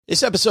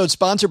This episode is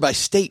sponsored by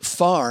State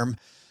Farm.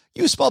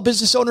 You a small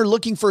business owner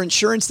looking for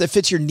insurance that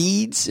fits your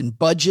needs and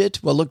budget?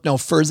 Well, look no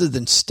further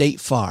than State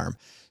Farm.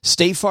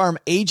 State Farm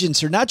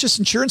agents are not just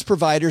insurance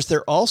providers,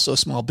 they're also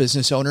small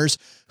business owners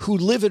who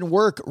live and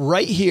work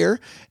right here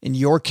in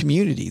your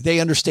community. They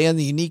understand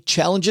the unique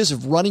challenges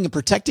of running and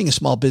protecting a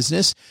small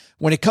business.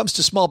 When it comes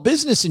to small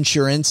business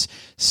insurance,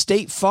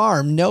 State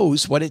Farm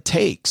knows what it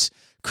takes.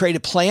 Create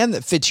a plan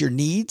that fits your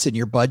needs and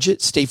your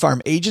budget. State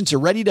Farm agents are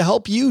ready to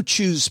help you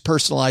choose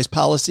personalized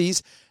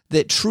policies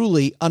that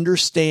truly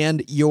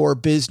understand your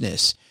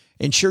business.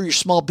 Insure your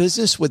small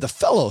business with a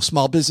fellow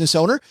small business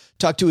owner.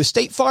 Talk to a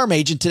State Farm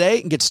agent today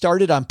and get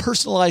started on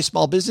personalized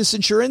small business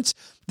insurance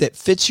that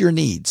fits your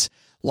needs.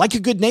 Like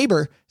a good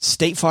neighbor,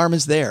 State Farm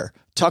is there.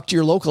 Talk to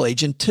your local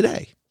agent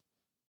today.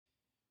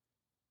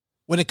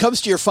 When it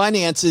comes to your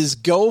finances,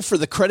 go for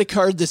the credit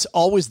card that's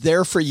always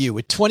there for you.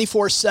 With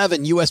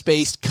 24/7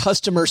 U.S.-based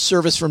customer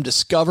service from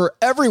Discover,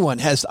 everyone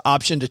has the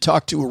option to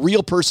talk to a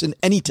real person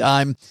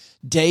anytime,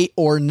 day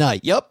or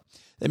night. Yep,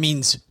 that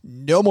means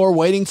no more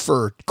waiting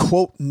for,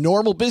 quote,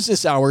 normal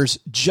business hours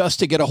just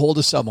to get a hold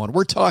of someone.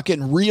 We're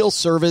talking real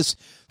service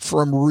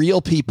from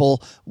real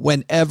people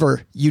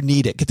whenever you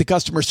need it. Get the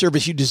customer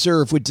service you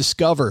deserve with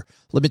Discover.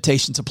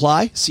 Limitations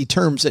apply. See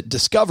terms at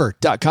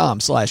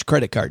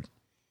discover.com/credit card.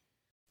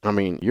 I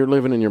mean, you're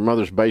living in your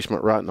mother's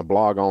basement writing a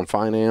blog on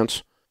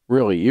finance.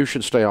 Really, you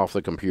should stay off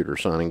the computer,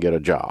 son, and get a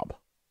job.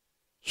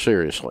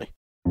 Seriously.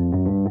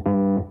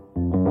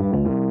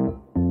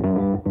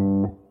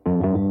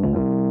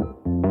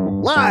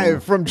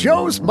 Live from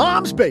Joe's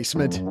mom's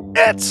basement,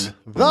 it's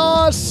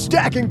the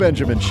Stacking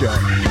Benjamin Show.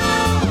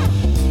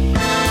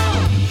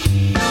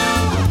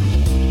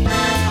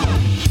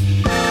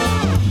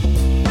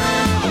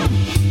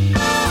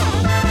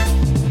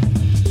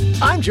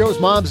 I'm Joe's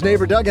mom's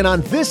neighbor, Doug, and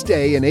on this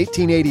day in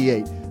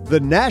 1888,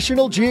 the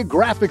National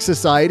Geographic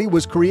Society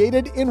was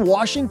created in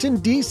Washington,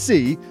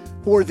 D.C.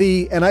 for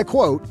the, and I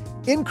quote,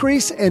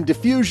 increase and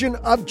diffusion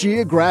of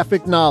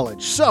geographic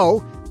knowledge.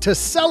 So, to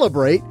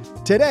celebrate,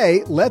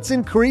 today, let's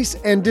increase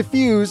and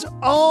diffuse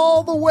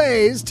all the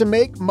ways to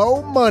make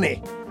mo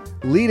money.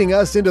 Leading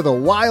us into the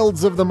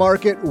wilds of the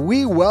market,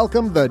 we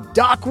welcome the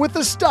Doc with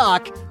the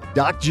Stock,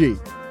 Doc G.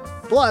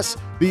 Plus,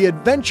 the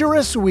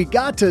adventurous we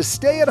got to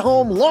stay at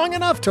home long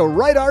enough to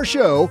write our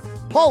show,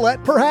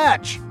 Paulette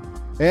Perhatch.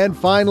 And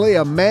finally,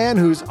 a man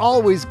who's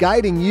always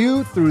guiding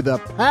you through the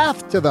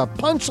path to the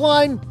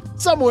punchline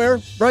somewhere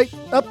right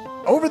up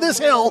over this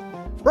hill.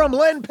 From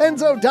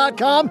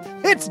lenpenzo.com,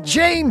 it's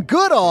Jane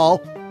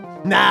Goodall.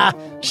 Nah,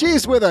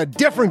 she's with a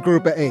different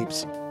group of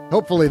apes.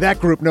 Hopefully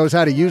that group knows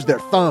how to use their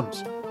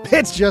thumbs.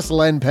 It's just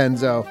Len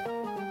Penzo.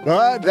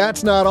 But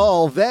that's not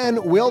all.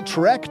 Then we'll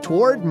trek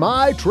toward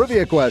my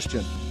trivia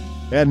question.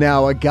 And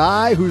now a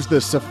guy who's the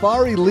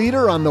safari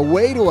leader on the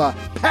way to a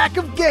pack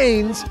of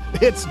gains,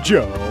 it's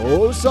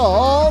Joe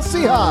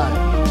Saul-Sehy.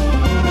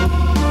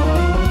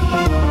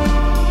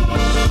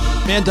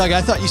 Man, Doug,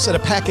 I thought you said a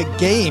pack of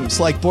games,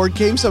 like board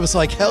games. I was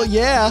like, hell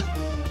yeah,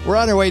 we're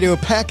on our way to a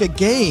pack of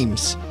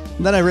games.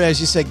 And then I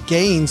realized you said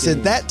gains,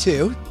 and that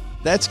too.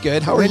 That's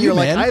good. How are you,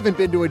 man? Like, I haven't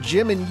been to a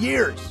gym in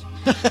years.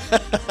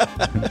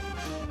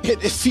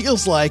 It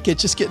feels like it,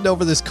 just getting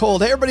over this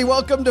cold. Hey, everybody,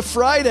 welcome to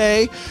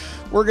Friday.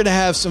 We're going to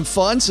have some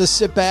fun, so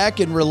sit back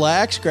and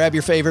relax, grab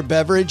your favorite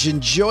beverage, and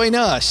join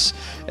us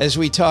as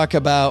we talk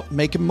about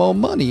making more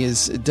money,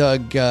 as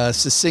Doug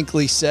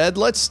succinctly said.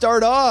 Let's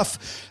start off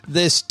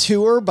this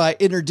tour by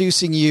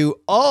introducing you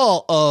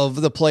all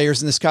of the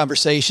players in this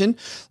conversation.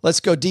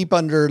 Let's go deep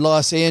under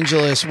Los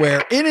Angeles,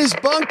 where in his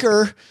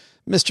bunker,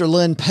 Mr.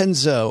 Len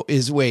Penzo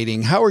is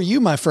waiting. How are you,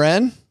 my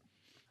friend?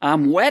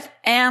 I'm wet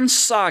and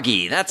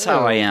soggy. That's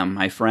how I am,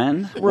 my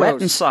friend. Gross. Wet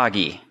and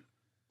soggy.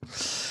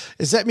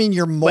 Does that mean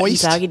you're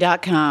moist?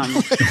 Wetandsoggy.com.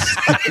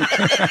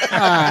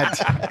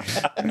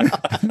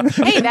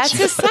 Hey, that's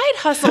a side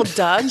hustle,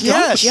 Doug.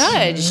 Yes. Don't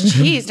judge.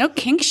 Jeez, no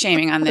kink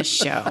shaming on this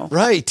show.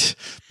 Right.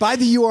 Buy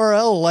the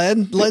URL,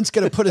 Len. Len's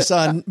going to put us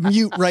on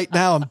mute right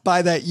now and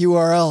buy that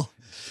URL.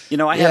 You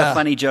know, I had a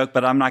funny joke,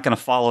 but I'm not going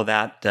to follow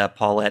that,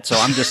 Paulette. So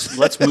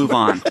let's move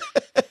on.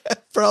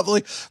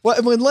 Probably.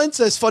 Well, when Len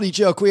says funny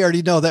joke, we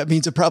already know that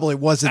means it probably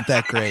wasn't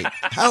that great.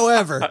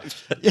 However,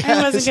 yes.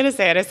 I wasn't going to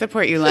say it. I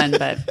support you, Len,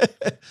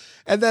 but.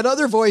 And that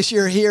other voice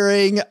you're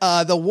hearing,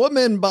 the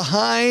woman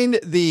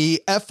behind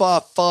the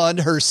F-Off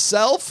Fund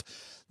herself,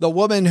 the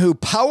woman who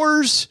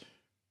powers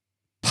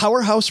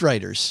Powerhouse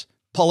Writers,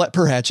 Paulette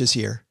Perhatch is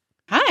here.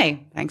 Hi.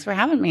 Thanks for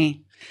having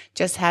me.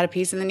 Just had a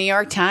piece in the New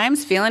York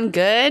Times. Feeling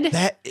good.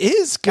 That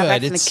is good. Got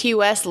back from the Key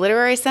West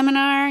Literary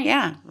Seminar.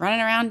 Yeah.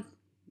 Running around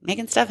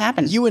making stuff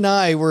happen. You and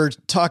I were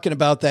talking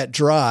about that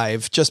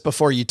drive just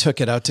before you took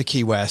it out to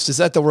Key West. Is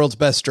that the world's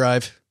best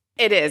drive?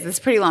 It is. It's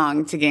pretty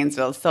long to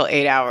Gainesville. It's still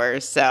 8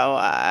 hours. So,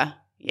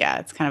 yeah,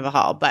 it's kind of a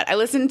haul. But I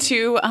listened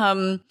to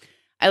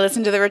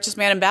The Richest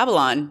Man in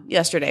Babylon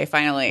yesterday,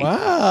 finally.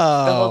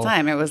 Wow. The whole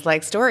time. It was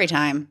like story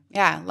time.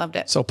 Yeah, loved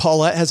it. So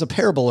Paulette has a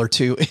parable or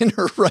two in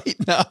her right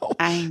now.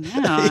 I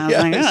know. I was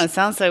like, oh, it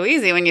sounds so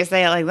easy when you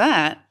say it like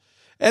that.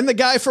 And the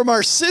guy from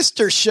our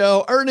sister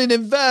show, Earn and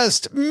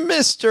Invest,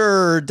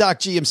 Mr. Doc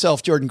G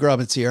himself, Jordan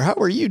Grumman's here. How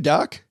are you,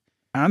 Doc?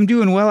 I'm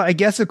doing well. I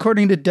guess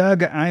according to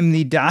Doug, I'm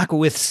the doc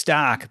with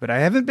stock, but I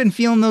haven't been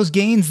feeling those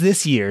gains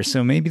this year,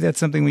 so maybe that's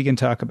something we can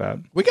talk about.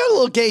 We got a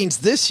little gains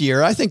this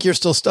year. I think you're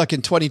still stuck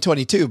in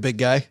 2022, big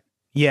guy.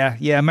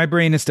 Yeah, my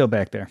brain is still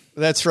back there.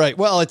 That's right.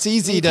 Well, it's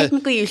easy to...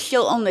 Technically, you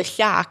still own the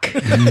stock.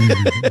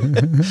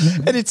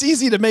 And it's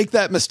easy to make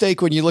that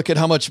mistake when you look at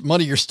how much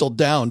money you're still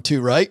down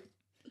too, right?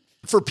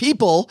 For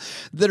people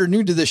that are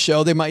new to this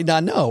show, they might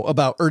not know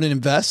about Earn and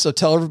Invest. So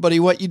tell everybody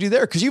what you do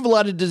there, because you have a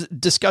lot of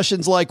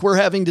discussions like we're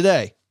having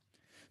today.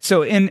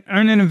 So in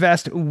Earn and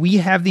Invest, we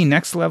have the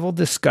next level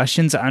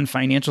discussions on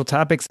financial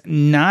topics,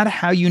 not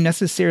how you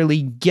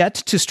necessarily get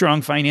to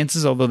strong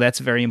finances, although that's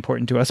very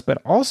important to us,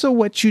 but also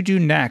what you do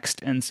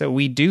next. And so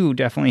we do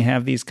definitely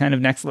have these kind of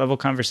next level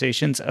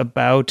conversations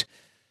about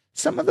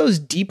some of those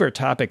deeper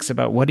topics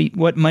about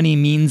what money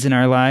means in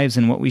our lives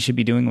and what we should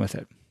be doing with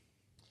it.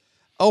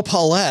 Oh,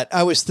 Paulette,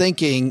 I was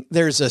thinking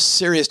there's a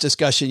serious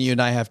discussion you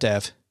and I have to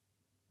have.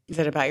 Is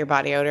it about your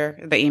body odor?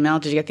 The email?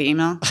 Did you get the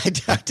email? I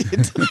did not.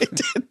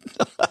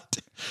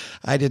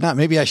 I did not.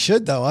 Maybe I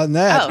should, though, on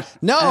that. Oh,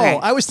 no, okay.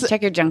 I was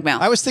Check your junk mail.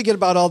 I was thinking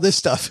about all this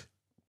stuff.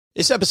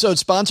 This episode is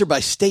sponsored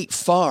by State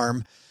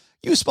Farm.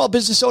 You a small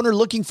business owner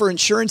looking for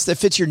insurance that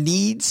fits your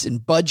needs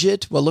and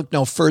budget? Well, look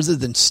no further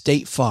than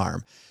State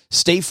Farm.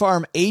 State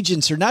Farm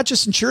agents are not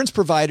just insurance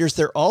providers,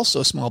 they're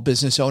also small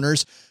business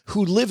owners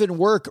who live and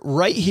work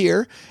right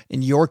here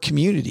in your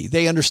community.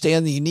 They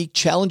understand the unique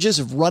challenges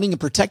of running and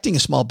protecting a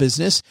small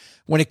business.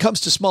 When it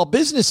comes to small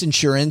business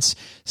insurance,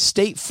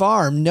 State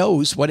Farm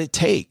knows what it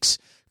takes.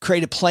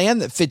 Create a plan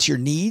that fits your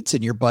needs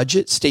and your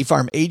budget. State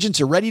Farm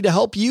agents are ready to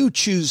help you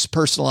choose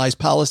personalized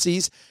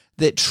policies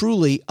that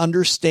truly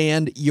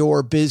understand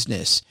your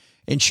business.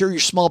 Insure your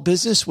small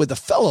business with a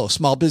fellow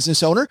small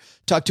business owner.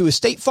 Talk to a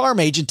State Farm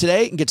agent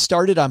today and get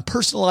started on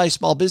personalized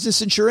small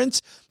business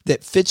insurance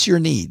that fits your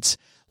needs.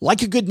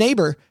 Like a good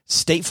neighbor,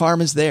 State Farm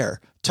is there.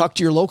 Talk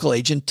to your local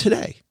agent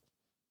today.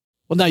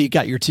 Well, now you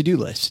got your to-do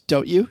list,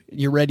 don't you?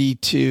 You're ready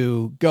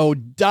to go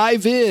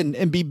dive in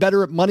and be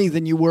better at money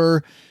than you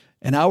were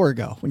an hour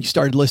ago when you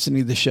started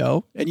listening to the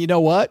show. And you know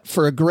what?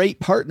 For a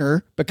great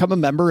partner, become a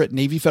member at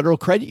Navy Federal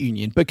Credit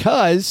Union,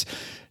 because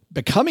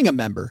becoming a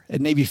member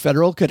at Navy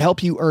Federal could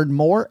help you earn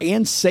more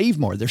and save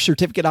more. Their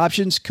certificate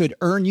options could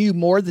earn you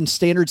more than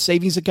standard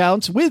savings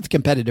accounts with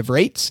competitive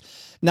rates.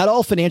 Not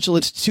all financial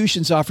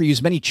institutions offer you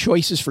as many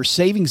choices for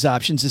savings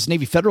options as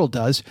Navy Federal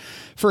does.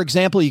 For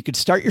example, you could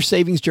start your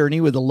savings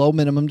journey with a low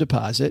minimum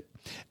deposit,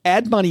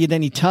 add money at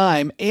any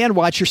time, and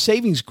watch your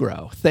savings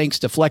grow. Thanks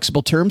to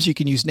flexible terms, you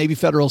can use Navy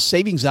Federal's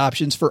savings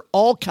options for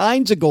all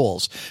kinds of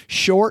goals,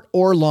 short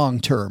or long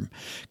term.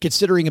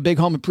 Considering a big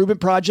home improvement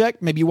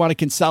project, maybe you want to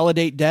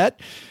consolidate debt.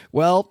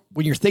 Well,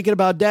 when you're thinking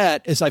about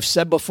debt, as I've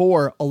said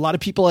before, a lot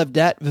of people have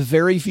debt.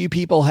 Very few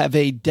people have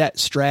a debt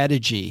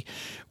strategy.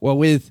 Well,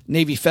 with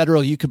Navy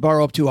Federal, you could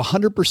borrow up to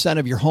 100%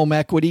 of your home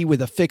equity with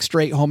a fixed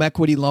rate home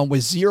equity loan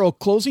with zero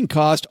closing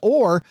cost,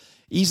 or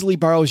easily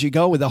borrow as you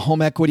go with a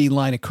home equity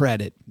line of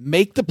credit.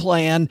 Make the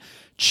plan,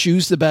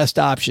 choose the best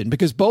option,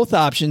 because both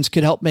options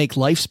could help make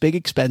life's big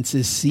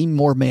expenses seem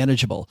more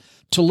manageable.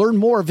 To learn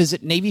more,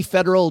 visit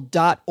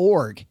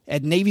NavyFederal.org.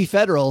 At Navy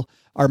Federal,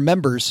 our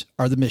members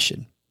are the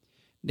mission.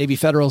 Navy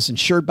Federal is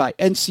insured by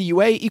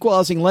NCUA, equal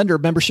housing lender,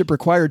 membership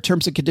required,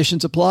 terms and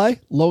conditions apply,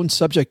 loan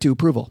subject to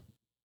approval.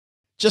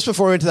 Just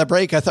before we went to that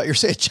break, I thought you were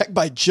saying check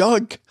my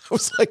junk. I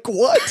was like,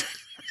 what?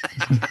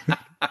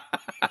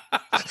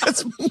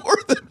 That's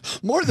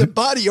more than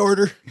body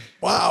odor.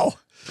 Wow.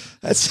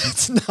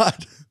 That's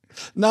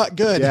not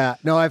good. Yeah.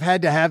 No, I've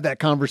had to have that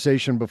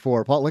conversation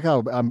before. Paul, look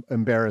how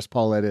embarrassed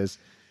Paulette is.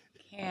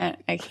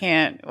 I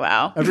can't.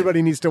 Wow.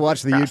 Everybody needs to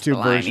watch the YouTube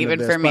line, version even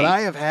of this. for me. But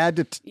I have had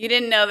to. You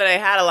didn't know that I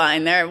had a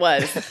line. There it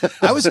was.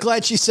 I was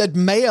glad she said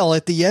mail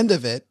at the end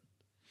of it.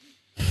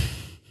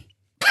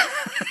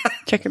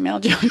 Check your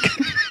mail junk.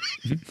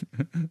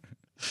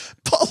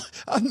 Paul,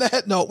 on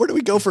that note, where do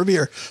we go from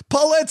here?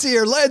 Paulette's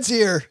here. Led's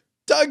here.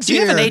 Doug's here.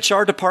 Do you have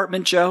an HR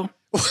department, Joe?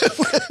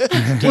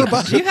 Do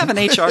you have an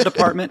HR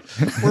department?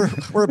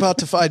 We're about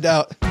to find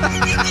out.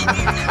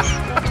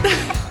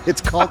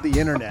 It's called the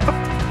internet.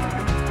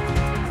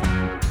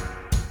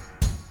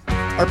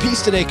 Our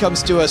piece today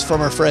comes to us from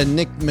our friend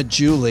Nick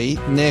Majuli.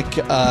 Nick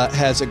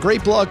has a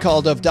great blog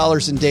called Of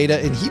Dollars and Data,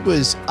 and he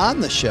was on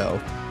the show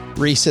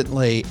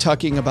recently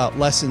talking about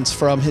lessons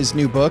from his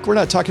new book. We're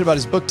not talking about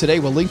his book today.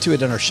 We'll link to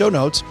it in our show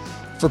notes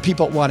for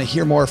people that want to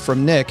hear more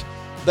from Nick.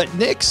 But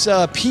Nick's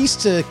piece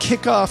to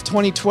kick off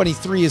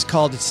 2023 is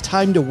called It's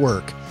Time to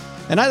Work.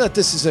 And I thought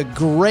this is a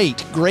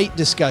great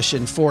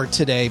discussion for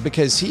today,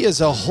 because he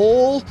has a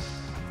whole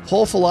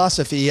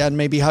philosophy on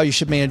maybe how you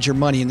should manage your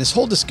money. And this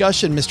whole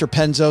discussion, Mr.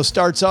 Penzo,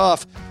 starts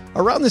off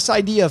around this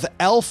idea of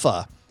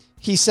alpha.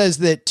 He says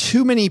that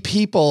too many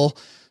people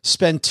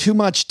spend too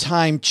much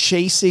time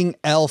chasing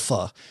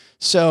alpha.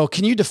 So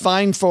can you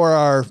define for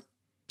our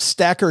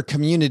stacker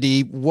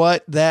community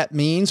what that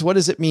means? What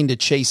does it mean to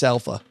chase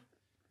alpha?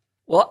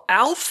 Well,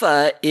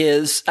 alpha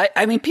is,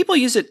 I mean, people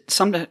use it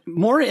some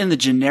more in the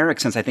generic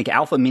sense. I think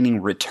alpha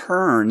meaning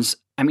returns.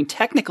 I mean,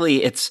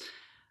 technically it's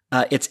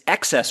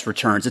excess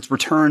returns. It's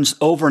returns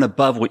over and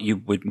above what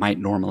you might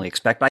normally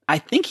expect. I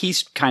think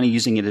he's kind of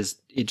using it as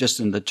just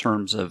in the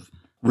terms of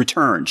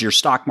returns, your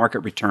stock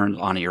market returns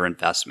on your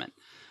investment.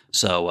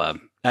 So,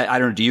 I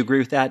don't know. Do you agree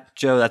with that,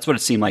 Joe? That's what it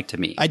seemed like to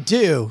me. I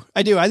do.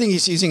 I think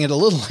he's using it a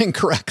little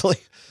incorrectly.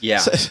 Yeah.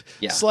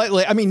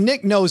 Slightly. I mean,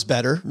 Nick knows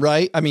better,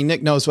 right? I mean,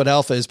 Nick knows what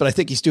alpha is, but I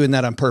think he's doing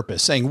that on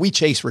purpose, saying we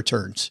chase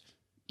returns.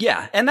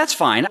 Yeah. And that's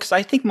fine, because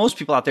I think most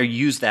people out there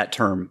use that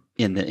term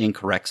in the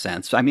incorrect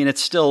sense. I mean, it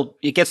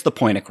gets the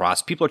point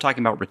across. People are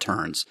talking about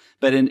returns,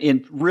 but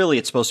in really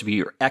it's supposed to be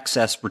your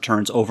excess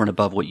returns over and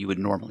above what you would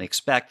normally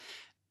expect.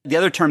 The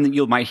other term that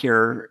you might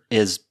hear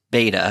is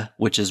beta,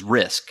 which is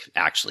risk.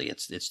 Actually,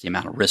 it's the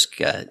amount of risk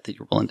that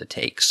you're willing to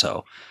take.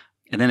 So,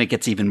 and then it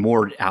gets even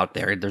more out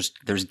there.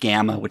 There's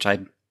gamma, which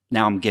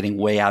now I'm getting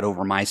way out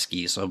over my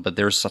skis. So, but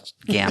there's such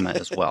gamma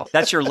as well.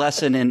 That's your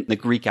lesson in the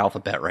Greek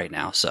alphabet right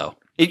now. So,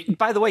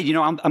 by the way,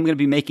 I'm going to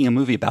be making a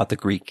movie about the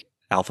Greek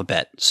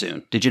alphabet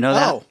soon. Did you know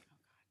that? Oh,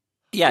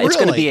 yeah, really? It's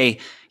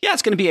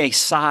going to be a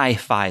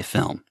sci-fi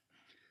film.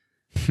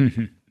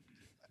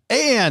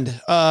 And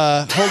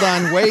hold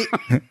on, wait,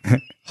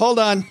 hold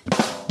on.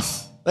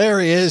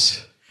 There he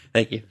is.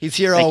 Thank you. He's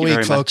here all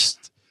week, folks.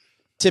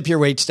 Tip your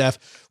wait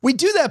staff. We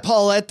do that,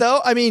 Paulette, though.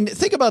 I mean,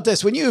 think about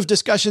this. When you have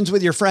discussions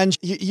with your friends,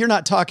 you're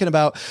not talking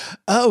about,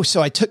 oh,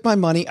 so I took my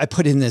money, I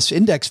put in this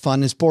index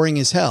fund, it's boring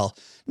as hell.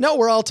 No,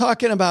 we're all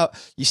talking about,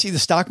 you see the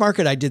stock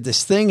market, I did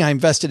this thing, I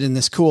invested in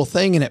this cool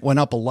thing and it went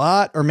up a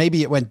lot, or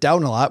maybe it went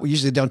down a lot. We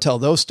usually don't tell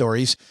those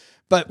stories.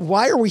 But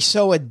why are we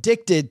so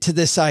addicted to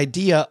this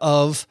idea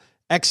of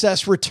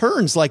excess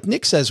returns like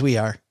Nick says we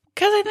are?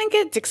 Because I think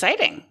it's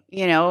exciting.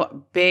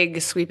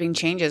 Big sweeping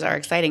changes are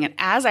exciting. And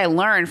as I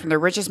learned from The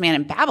Richest Man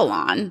in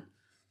Babylon,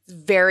 it's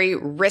very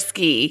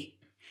risky,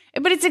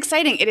 but it's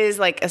exciting. It is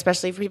like,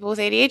 especially for people with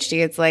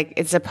ADHD, it's like,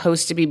 it's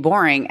supposed to be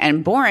boring,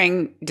 and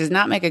boring does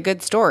not make a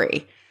good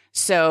story.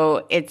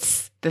 So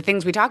it's the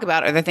things we talk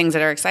about are the things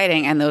that are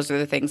exciting. And those are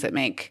the things that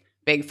make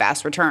big,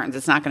 fast returns.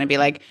 It's not going to be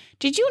like,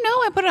 did you know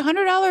I put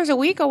 $100 a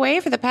week away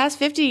for the past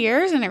 50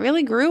 years and it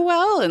really grew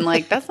well? And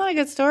like, that's not a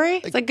good story.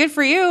 It's like good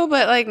for you,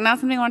 but like not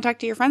something you want to talk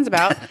to your friends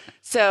about.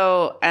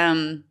 So,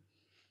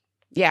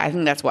 yeah, I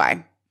think that's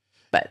why,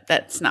 but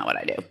that's not what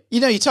I do.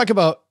 You talk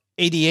about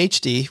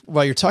ADHD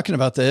while you're talking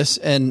about this.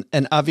 And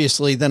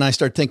obviously then I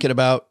start thinking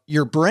about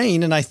your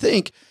brain. And I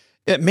think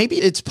maybe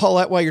it's,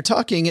 Paulette, while you're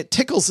talking, it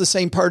tickles the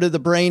same part of the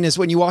brain as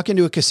when you walk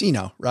into a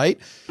casino, right?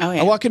 Oh,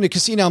 yeah. I walk into a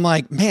casino, I'm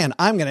like, man,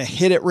 I'm going to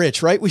hit it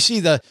rich, right? We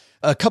see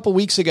a couple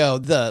weeks ago,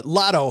 the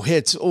lotto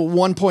hits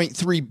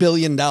 $1.3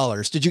 billion.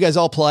 Did you guys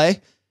all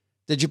play?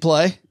 Did you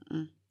play?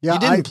 Yeah, you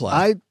didn't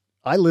play.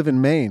 I live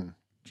in Maine,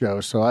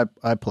 Joe, so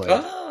I play.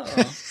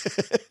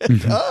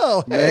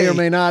 Oh, May or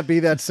may not be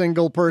that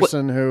single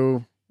person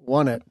who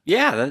won it.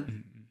 Yeah,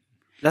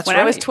 that's when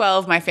right. I was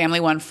 12, my family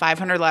won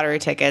 500 lottery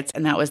tickets,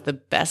 and that was the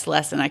best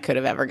lesson I could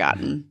have ever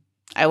gotten.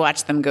 I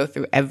watched them go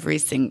through every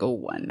single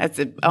one. That's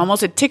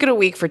almost a ticket a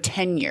week for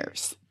 10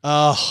 years.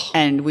 Oh.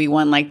 And we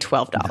won like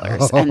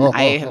 $12, and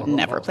I have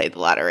never played the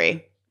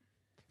lottery.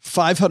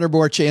 500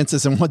 more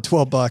chances and won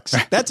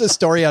 $12. That's a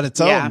story on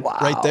its own. Yeah.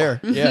 Right there.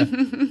 Yeah.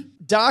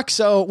 Doc,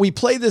 so we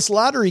play this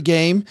lottery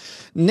game.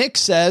 Nick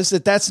says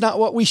that that's not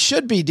what we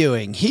should be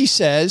doing. He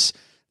says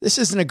this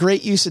isn't a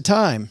great use of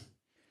time.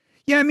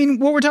 Yeah, I mean,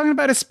 what we're talking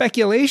about is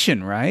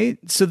speculation, right?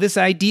 So this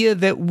idea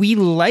that we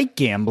like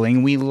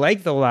gambling, we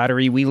like the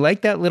lottery, we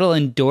like that little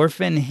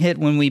endorphin hit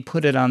when we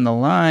put it on the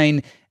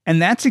line.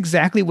 And that's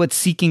exactly what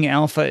Seeking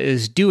Alpha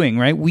is doing,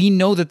 right? We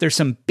know that there's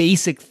some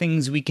basic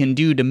things we can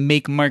do to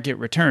make market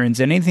returns.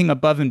 And anything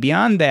above and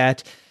beyond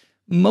that,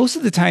 most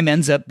of the time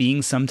ends up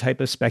being some type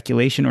of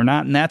speculation or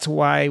not. And that's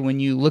why when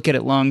you look at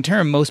it long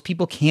term, most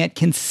people can't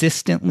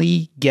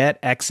consistently get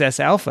excess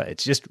alpha.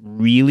 It's just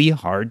really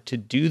hard to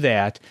do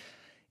that.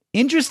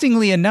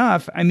 Interestingly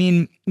enough, I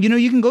mean,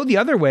 you can go the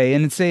other way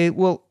and say,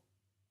 well,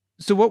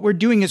 so what we're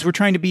doing is we're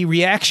trying to be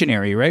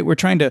reactionary, right? We're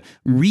trying to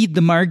read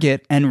the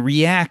market and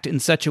react in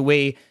such a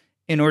way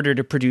in order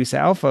to produce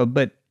alpha.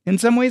 But in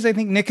some ways, I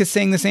think Nick is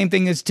saying the same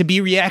thing as to be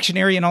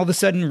reactionary and all of a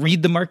sudden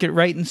read the market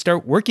right and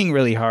start working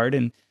really hard.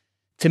 And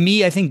to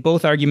me, I think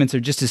both arguments are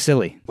just as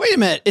silly. Wait a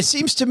minute. It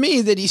seems to me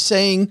that he's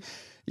saying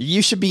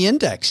you should be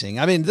indexing.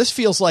 I mean, this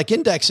feels like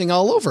indexing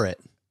all over it.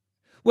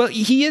 Well,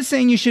 he is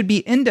saying you should be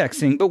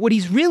indexing, but what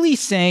he's really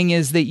saying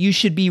is that you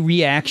should be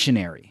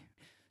reactionary.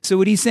 So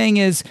what he's saying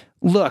is,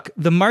 look,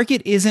 the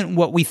market isn't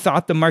what we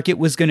thought the market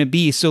was going to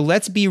be, so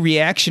let's be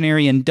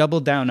reactionary and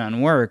double down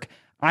on work.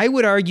 I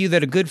would argue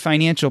that a good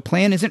financial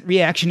plan isn't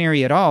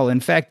reactionary at all.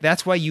 In fact,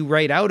 that's why you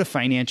write out a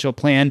financial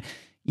plan.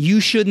 You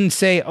shouldn't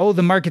say, oh,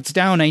 the market's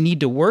down, I need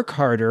to work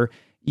harder.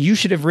 You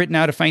should have written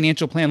out a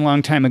financial plan a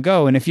long time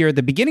ago. And if you're at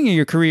the beginning of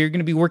your career, you're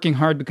going to be working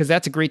hard because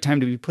that's a great time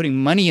to be putting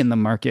money in the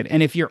market.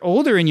 And if you're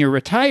older and you're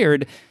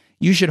retired,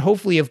 you should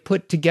hopefully have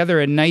put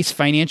together a nice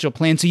financial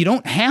plan so you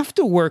don't have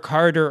to work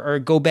harder or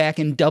go back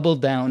and double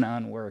down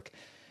on work.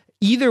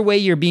 either way,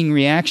 you're being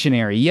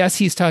reactionary. Yes,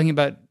 he's talking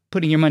about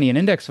putting your money in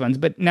index funds,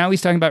 but now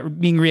he's talking about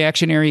being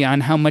reactionary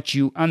on how much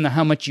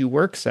you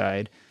work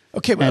side.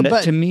 Okay, and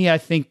but to me, I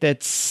think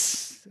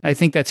that's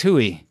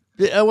hooey.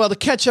 Well, to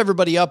catch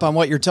everybody up on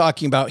what you're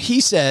talking about,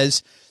 he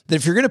says that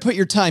if you're going to put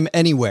your time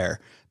anywhere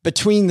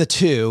between the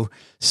two,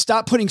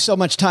 stop putting so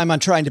much time on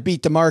trying to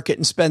beat the market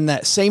and spend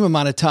that same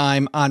amount of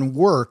time on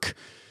work,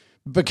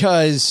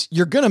 because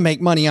you're going to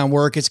make money on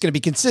work. It's going to be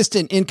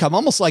consistent income,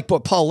 almost like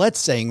what Paulette's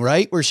saying,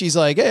 right? Where she's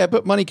like, hey, I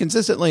put money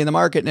consistently in the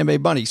market and I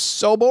made money.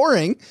 So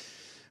boring,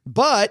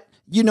 but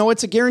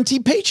it's a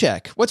guaranteed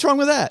paycheck. What's wrong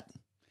with that?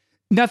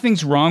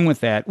 Nothing's wrong with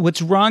that.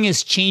 What's wrong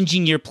is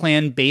changing your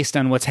plan based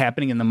on what's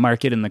happening in the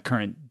market in the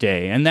current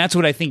day. And that's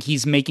what I think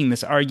he's making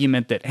this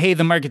argument that, hey,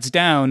 the market's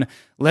down.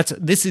 He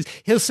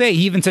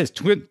even says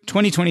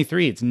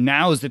 2023,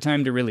 now's the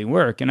time to really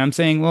work. And I'm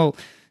saying, well,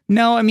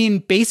 no, I mean,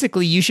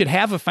 basically you should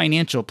have a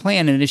financial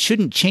plan and it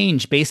shouldn't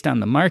change based on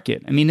the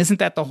market. I mean, isn't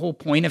that the whole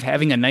point of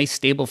having a nice,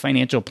 stable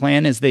financial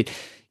plan, is that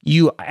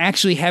you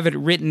actually have it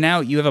written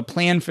out? You have a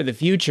plan for the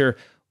future.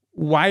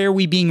 Why are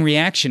we being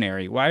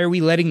reactionary? Why are we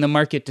letting the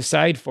market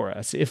decide for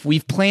us? If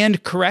we've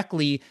planned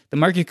correctly, the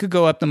market could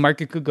go up, the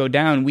market could go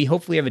down. We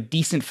hopefully have a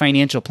decent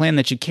financial plan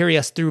that should carry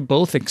us through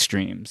both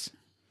extremes.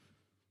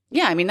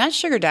 Yeah, I mean, that's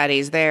sugar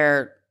daddies.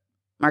 They're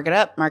market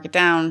up, market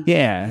down.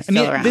 Yeah. I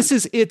mean, around.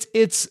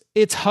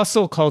 it's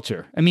hustle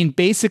culture. I mean,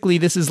 basically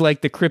this is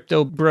like the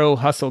crypto bro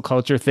hustle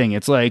culture thing.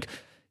 It's like,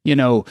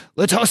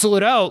 let's hustle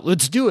it out.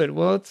 Let's do it.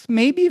 Well, it's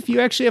maybe if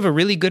you actually have a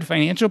really good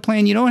financial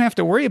plan, you don't have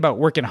to worry about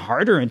working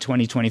harder in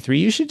 2023.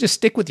 You should just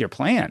stick with your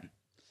plan.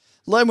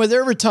 Len, were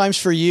there ever times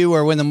for you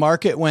or when the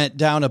market went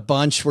down a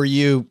bunch where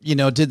you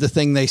did the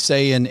thing they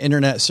say in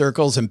internet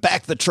circles and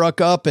backed the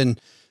truck up and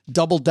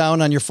doubled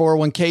down on your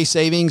 401k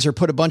savings or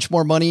put a bunch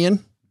more money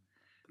in?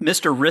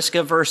 Mr. Risk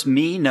Averse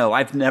me? No,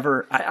 I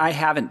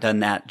haven't done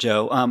that,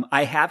 Joe.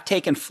 I have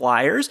taken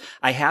flyers.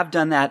 I have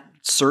done that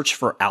search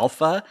for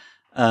alpha.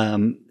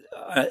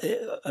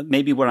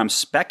 Maybe what I'm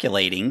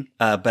speculating,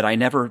 but I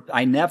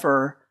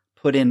never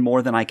put in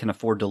more than I can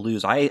afford to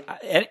lose.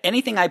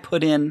 Anything I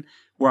put in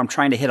where I'm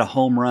trying to hit a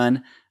home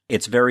run,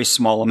 it's very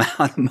small amount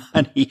of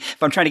money.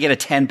 If I'm trying to get a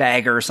 10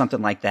 bagger or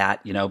something like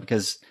that,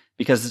 because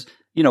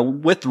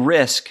with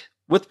risk,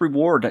 with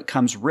reward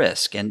comes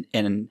risk.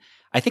 And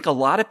I think a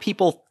lot of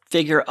people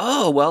figure,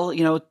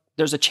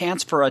 there's a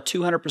chance for a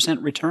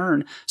 200%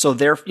 return. So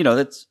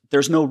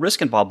there's no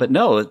risk involved, but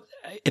no,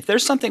 if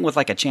there's something with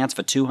like a chance of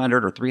a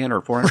 200 or 300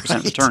 or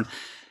 400% return,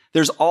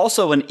 there's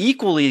also an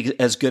equally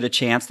as good a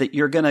chance that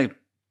you're going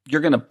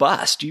to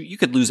bust. You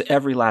could lose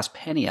every last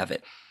penny of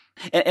it.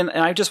 And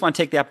I just want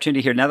to take the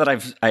opportunity here, now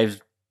that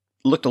I've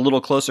looked a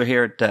little closer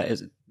here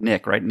at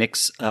Nick, right?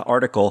 Nick's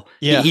article.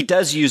 Yeah. He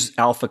does use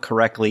alpha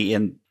correctly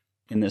in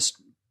this.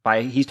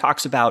 He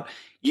talks about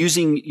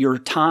using your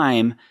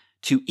time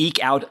to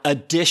eke out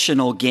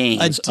additional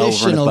gains.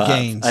 Additional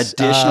gains. He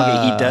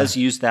does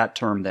use that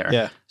term there.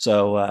 Yeah.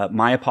 So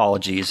my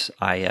apologies.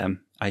 I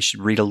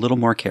should read a little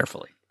more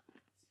carefully.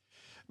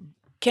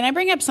 Can I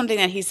bring up something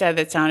that he said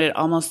that sounded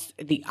almost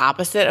the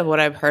opposite of what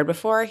I've heard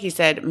before? He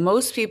said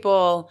most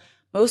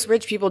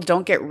rich people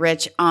don't get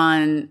rich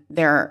on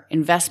their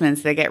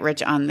investments. They get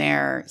rich on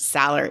their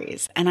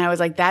salaries. And I was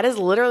like, that is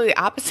literally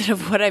the opposite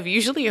of what I've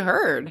usually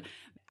heard.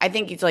 I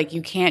think it's like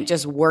you can't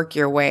just work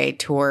your way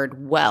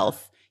toward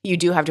wealth. You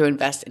do have to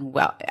invest in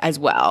wealth as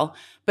well.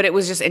 But it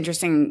was just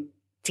interesting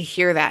to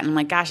hear that. And I'm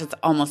like, gosh, it's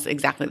almost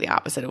exactly the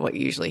opposite of what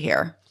you usually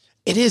hear.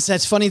 It is.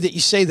 That's funny that you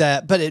say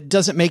that, but it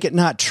doesn't make it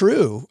not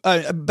true.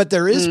 But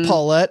there is,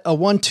 Paulette, a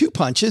 1-2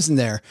 punch, isn't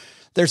there?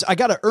 I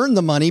got to earn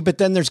the money, but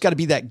then there's got to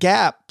be that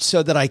gap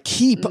so that I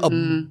keep a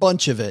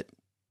bunch of it.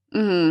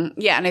 Mm-hmm.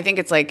 Yeah. And I think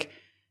it's like,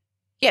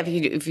 yeah,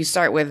 if you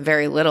start with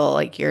very little,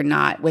 like you're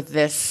not with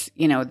this,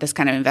 this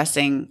kind of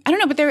investing. I don't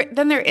know, but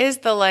there is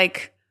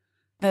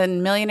the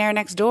millionaire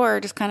next door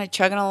just kind of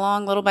chugging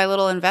along little by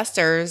little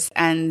investors.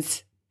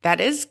 And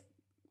that is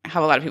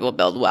how a lot of people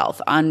build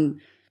wealth, on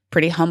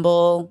pretty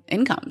humble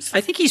incomes.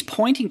 I think he's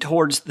pointing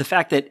towards the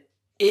fact that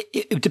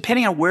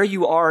depending on where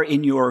you are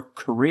in your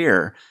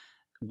career,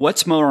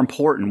 what's more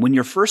important? When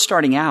you're first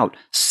starting out,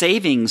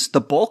 savings, the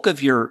bulk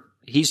of when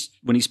he's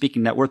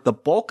speaking net worth, the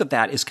bulk of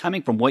that is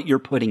coming from what you're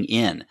putting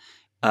in.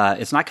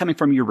 It's not coming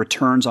from your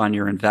returns on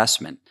your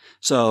investment.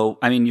 So,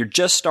 I mean, you're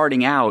just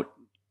starting out.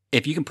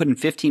 If you can put in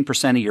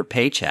 15% of your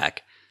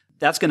paycheck,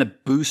 that's going to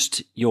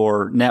boost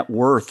your net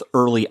worth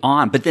early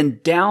on. But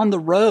then down the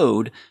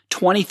road,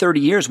 20,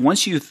 30 years,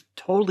 once you've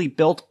totally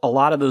built a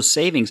lot of those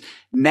savings,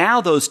 now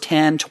those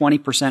 10,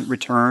 20%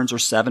 returns or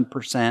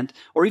 7%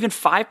 or even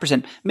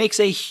 5% makes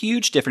a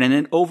huge difference,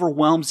 and it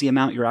overwhelms the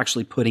amount you're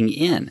actually putting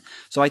in.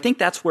 So I think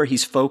that's where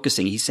he's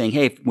focusing. He's saying,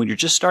 hey, when you're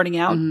just starting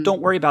out,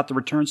 don't worry about the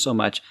return so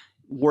much.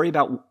 Worry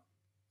about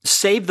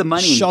save the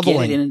money and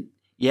get it in.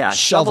 Yeah,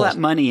 shovel that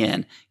money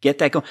in, get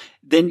that going.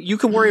 Then you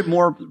can worry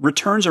more.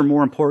 Returns are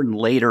more important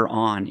later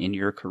on in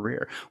your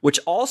career, which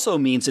also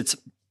means it's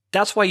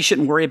that's why you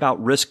shouldn't worry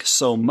about risk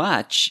so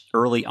much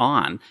early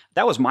on.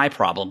 That was my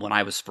problem when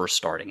I was first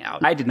starting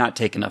out. I did not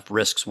take enough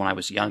risks when I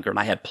was younger, and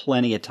I had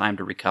plenty of time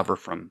to recover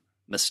from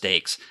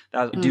mistakes.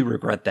 I do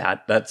regret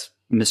that. That's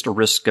Mr.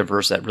 Risk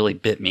Averse that really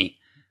bit me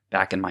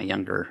back in my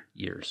younger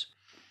years.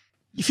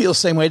 You feel the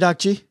same way, Doc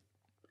G?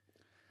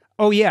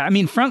 Oh, yeah. I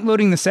mean, front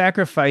loading the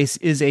sacrifice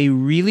is a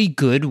really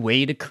good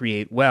way to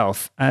create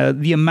wealth.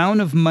 The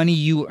amount of money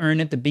you earn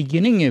at the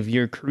beginning of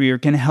your career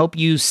can help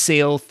you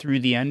sail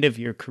through the end of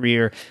your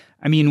career.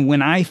 I mean,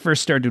 when I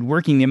first started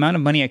working, the amount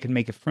of money I could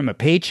make from a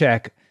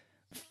paycheck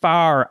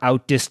far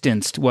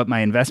outdistanced what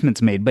my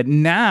investments made. But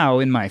now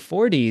in my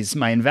 40s,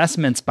 my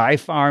investments by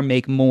far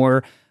make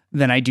more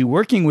than I do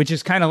working, which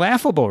is kind of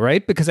laughable,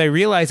 right? Because I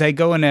realize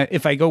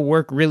if I go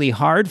work really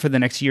hard for the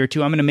next year or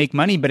two, I'm going to make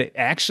money, but it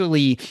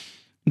actually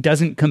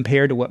doesn't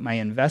compare to what my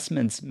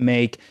investments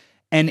make.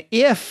 And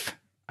if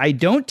I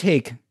don't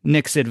take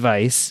Nick's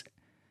advice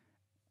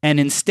and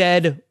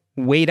instead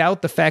wait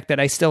out the fact that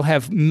I still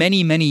have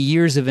many, many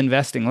years of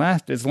investing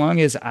left, as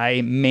long as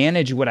I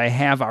manage what I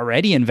have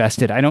already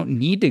invested, I don't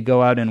need to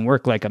go out and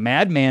work like a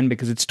madman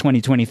because it's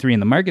 2023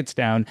 and the market's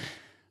down.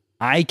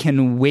 I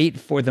can wait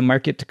for the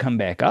market to come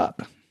back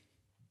up.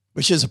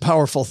 Which is a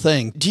powerful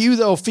thing. Do you,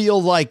 though,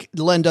 feel like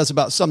Len does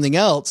about something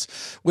else,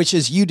 which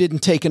is you didn't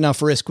take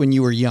enough risk when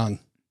you were young?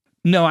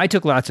 No, I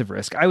took lots of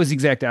risk. I was the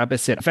exact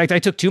opposite. In fact, I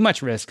took too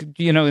much risk.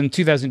 You know, in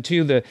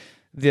 2002,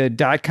 the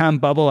dot-com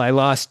bubble, I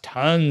lost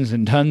tons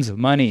and tons of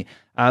money.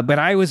 But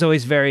I was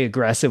always very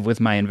aggressive with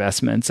my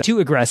investments. Too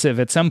aggressive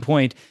at some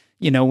point,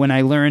 you know, when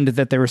I learned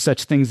that there were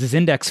such things as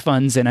index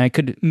funds and I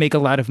could make a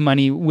lot of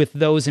money with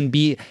those and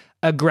be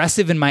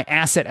aggressive in my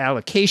asset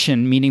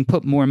allocation, meaning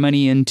put more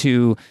money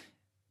into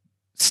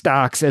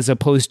stocks as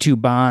opposed to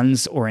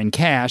bonds or in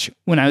cash.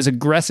 When I was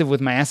aggressive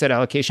with my asset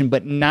allocation,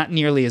 but not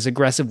nearly as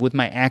aggressive with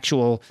my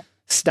actual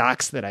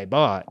stocks that I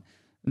bought,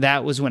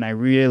 that was when I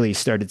really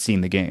started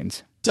seeing the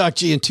gains. Doc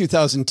G in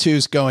 2002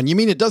 is going, you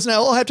mean it doesn't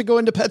all have to go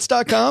into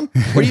pets.com?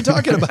 What are you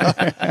talking about?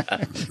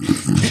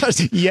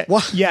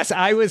 Yes,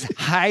 I was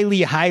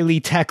highly, highly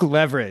tech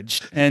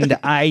leveraged and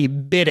I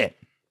bid it.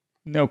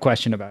 No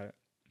question about it.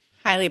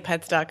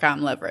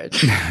 Highlypets.com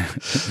leverage.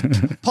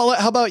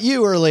 Paulette, how about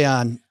you early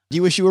on? Do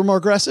you wish you were more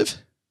aggressive?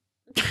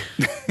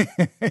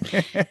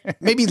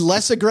 Maybe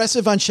less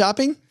aggressive on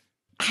shopping?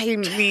 I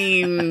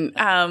mean,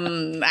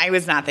 I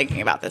was not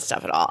thinking about this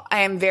stuff at all. I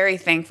am very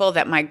thankful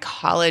that my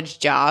college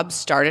job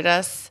started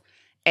us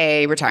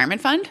a retirement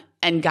fund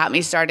and got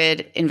me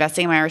started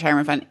investing in my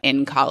retirement fund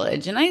in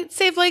college. And I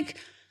saved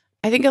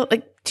I think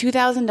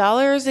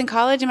 $2,000 in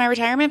college in my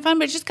retirement fund,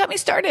 but it just got me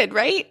started,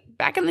 right?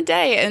 Back in the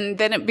day. And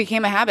then it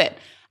became a habit.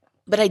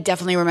 But I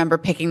definitely remember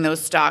picking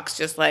those stocks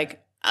just like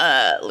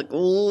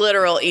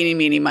literal eeny,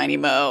 meeny, miny,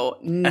 mo.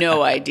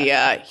 No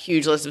idea.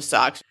 Huge list of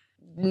stocks.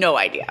 No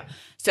idea.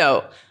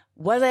 So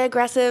was I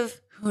aggressive?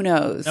 Who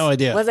knows? No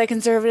idea. Was I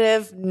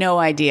conservative? No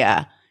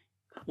idea.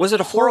 Was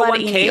it a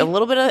 401k? A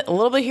little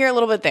bit here, a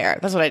little bit there.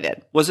 That's what I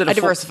did. Was it? I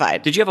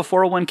diversified. Did you have a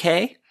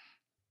 401k?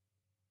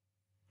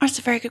 That's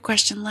a very good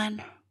question,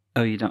 Len.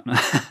 Oh, you don't know?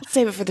 Let's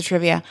save it for the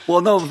trivia.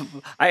 Well, no,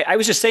 I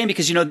was just saying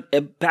because, you know,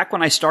 back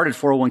when I started,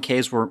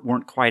 401ks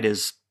weren't quite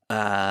as,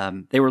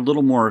 they were a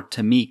little more,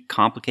 to me,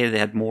 complicated. They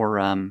had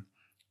more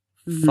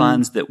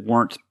funds that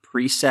weren't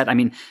preset. I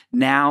mean,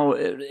 now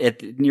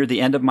near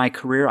the end of my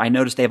career, I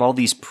noticed they have all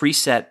these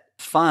preset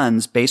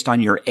funds based on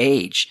your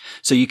age.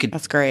 So you could,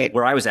 that's great.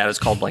 Where I was at, it's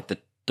called like the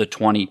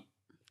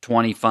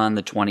 2020 fund,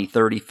 the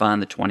 2030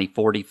 fund, the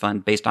 2040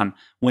 fund, based on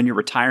when your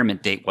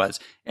retirement date was.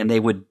 And they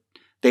would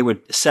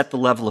set the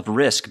level of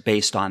risk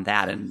based on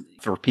that. And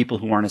for people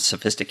who aren't as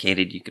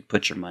sophisticated, you could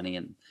put your money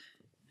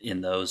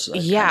in those.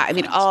 Yeah. I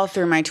mean, all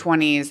through my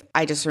 20s,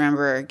 I just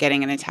remember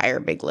getting an entire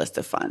big list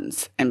of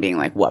funds and being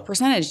like, what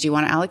percentage do you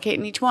want to allocate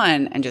in each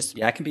one? And just,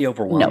 yeah, it can be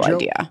overwhelming. No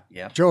idea.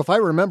 Yeah. Joe, if I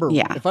remember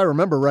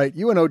right,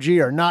 you and OG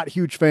are not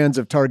huge fans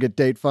of target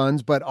date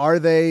funds, but are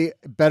they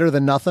better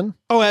than nothing?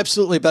 Oh,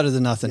 absolutely better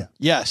than nothing. Yeah.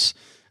 Yes.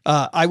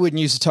 I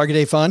wouldn't use a target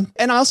date fund.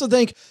 And I also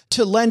think,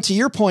 to lend to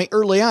your point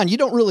early on, you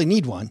don't really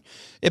need one.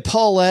 If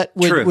Paulette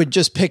would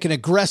just pick an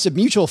aggressive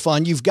mutual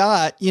fund, you've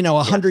got,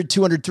 100,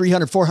 200,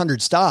 300,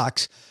 400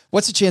 stocks.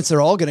 What's the chance they're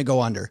all going to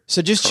go under?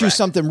 So just choose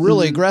something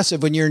really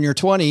aggressive when you're in your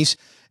 20s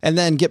and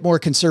then get more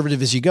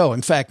conservative as you go.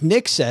 In fact,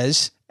 Nick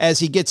says as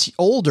he gets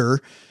older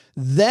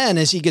and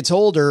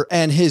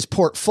his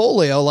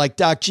portfolio, like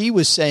Doc G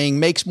was saying,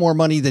 makes more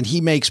money than he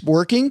makes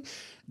working,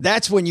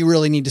 that's when you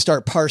really need to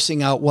start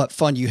parsing out what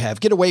fund you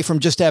have. Get away from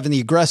just having the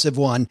aggressive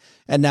one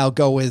and now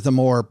go with a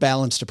more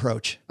balanced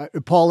approach.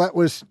 Paulette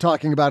was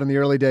talking about in the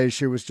early days,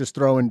 she was just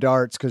throwing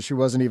darts because she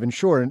wasn't even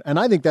sure. And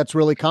I think that's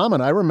really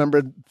common. I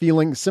remember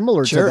feeling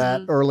similar to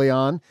that early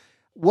on.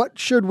 What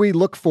should we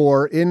look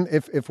for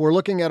if we're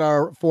looking at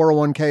our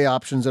 401k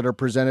options that are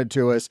presented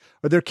to us?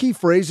 Are there key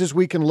phrases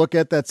we can look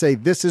at that say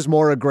this is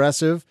more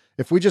aggressive?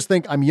 If we just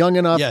think I'm young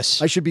enough,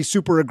 I should be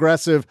super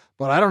aggressive,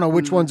 but I don't know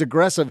which one's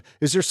aggressive.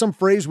 Is there some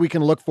phrase we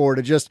can look for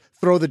to just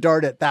throw the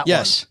dart at that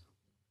one?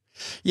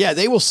 Yeah,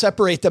 they will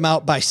separate them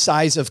out by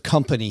size of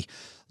company.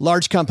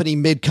 large company,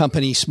 mid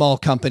company, small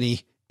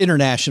company,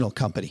 international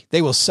company.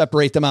 They will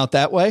separate them out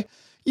that way.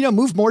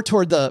 Move more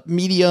toward the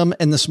medium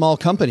and the small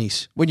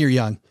companies when you're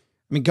young.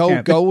 I mean,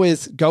 go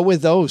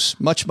with those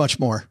much, much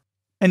more.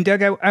 And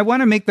Doug, I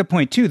want to make the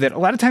point too, that a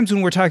lot of times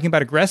when we're talking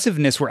about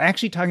aggressiveness, we're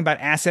actually talking about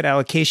asset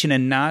allocation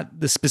and not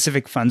the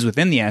specific funds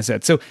within the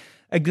asset. So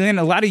again,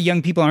 a lot of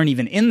young people aren't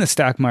even in the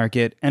stock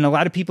market, and a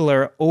lot of people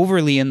are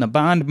overly in the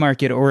bond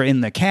market or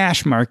in the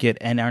cash market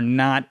and are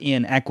not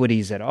in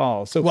equities at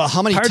all. So, well,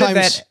 how many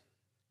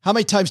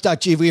times, Doc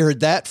G, have we heard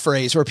that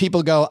phrase where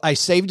people go, I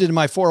saved it in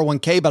my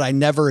 401k, but I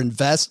never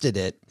invested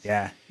it?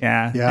 Yeah.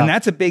 And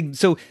that's a big,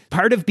 so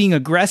part of being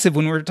aggressive,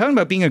 when we're talking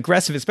about being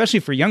aggressive, especially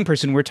for a young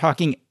person, we're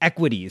talking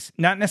equities,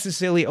 not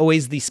necessarily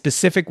always the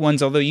specific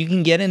ones, although you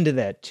can get into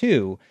that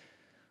too,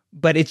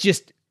 but it's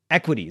just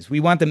equities. We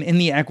want them in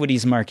the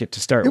equities market to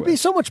start with. It'd be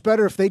so much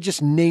better if they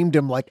just named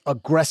them like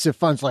aggressive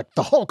funds, like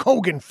the Hulk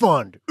Hogan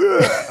Fund.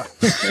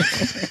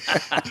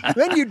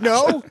 Then you'd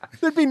know.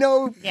 There'd be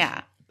no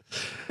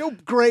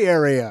gray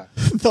area.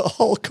 The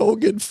Hulk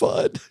Hogan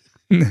Fund.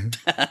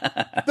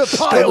 The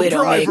pile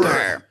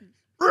driver.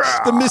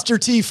 The Mr.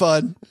 T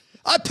Fund.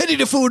 I pity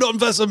the food don't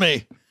invest in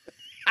me.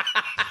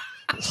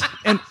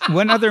 And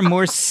one other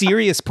more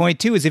serious point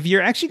too is if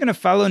you're actually going to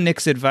follow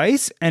Nick's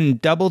advice and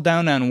double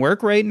down on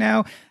work right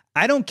now,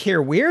 I don't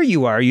care where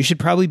you are, you should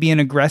probably be in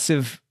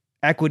aggressive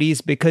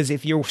equities, because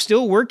if you're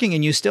still working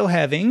and you still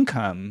have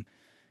income,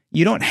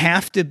 you don't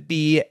have to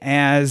be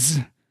as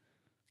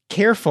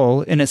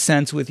careful in a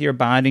sense with your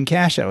bond and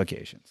cash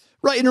allocations.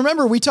 Right. And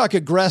remember, we talk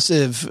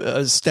aggressive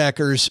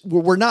stackers.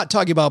 We're not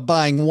talking about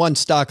buying one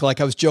stock like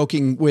I was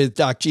joking with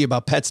Doc G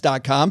about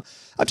pets.com.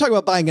 I'm talking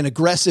about buying an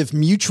aggressive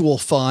mutual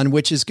fund,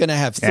 which is going to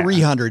have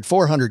 300,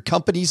 400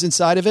 companies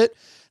inside of it.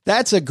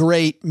 That's a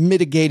great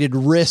mitigated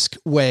risk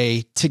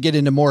way to get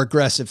into more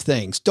aggressive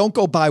things. Don't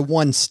go buy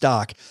one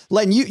stock.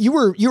 Len, you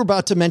were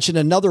about to mention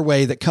another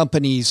way that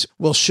companies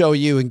will show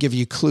you and give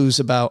you clues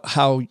about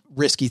how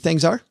risky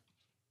things are.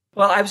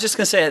 Well, I was just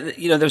going to say,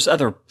 there's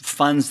other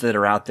funds that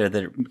are out there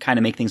that kind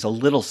of make things a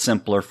little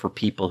simpler for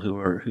people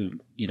who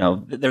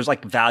there's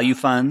like value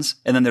funds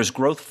and then there's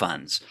growth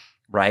funds,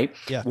 right?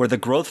 Yeah. Where the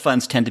growth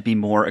funds tend to be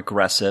more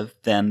aggressive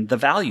than the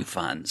value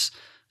funds.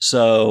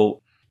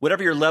 So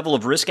whatever your level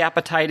of risk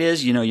appetite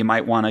is, you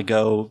might want to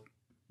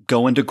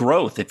go into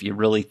growth if you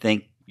really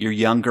think you're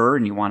younger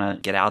and you want to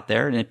get out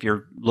there. And if you're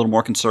a little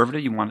more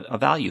conservative, you want a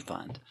value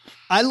fund.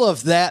 I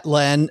love that,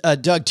 Len.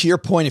 Doug, to your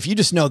point, if you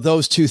just know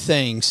those two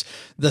things,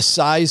 the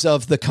size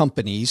of the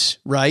companies,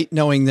 right?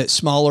 Knowing that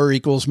smaller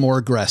equals more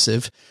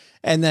aggressive.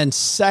 And then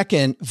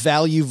second,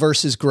 value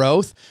versus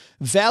growth.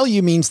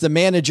 Value means the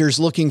manager's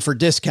looking for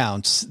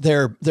discounts.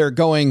 They're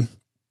going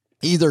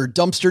either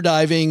dumpster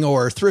diving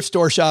or thrift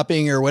store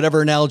shopping or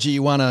whatever analogy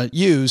you want to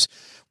use,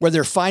 where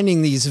they're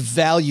finding these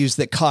values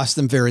that cost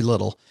them very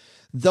little.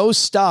 Those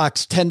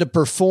stocks tend to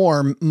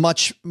perform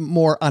much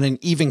more on an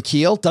even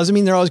keel. Doesn't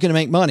mean they're always going to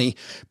make money,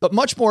 but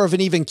much more of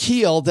an even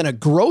keel than a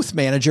growth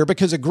manager,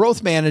 because a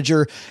growth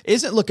manager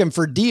isn't looking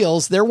for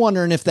deals. They're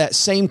wondering if that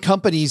same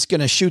company is going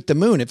to shoot the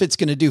moon, if it's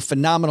going to do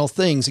phenomenal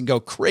things and go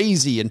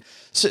crazy. And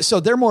so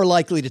they're more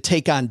likely to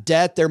take on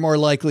debt. They're more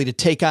likely to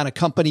take on a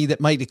company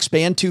that might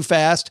expand too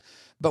fast.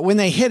 But when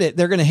they hit it,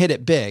 they're going to hit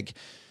it big.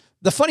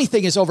 The funny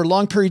thing is, over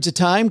long periods of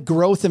time,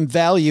 growth and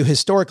value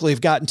historically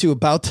have gotten to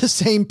about the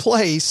same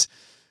place.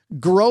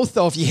 Growth,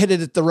 though, if you hit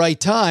it at the right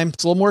time,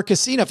 it's a little more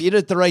casino. If you hit it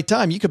at the right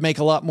time, you could make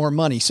a lot more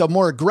money. So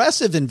more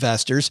aggressive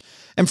investors.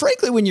 And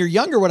frankly, when you're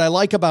younger, what I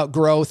like about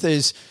growth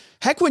is,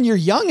 heck, when you're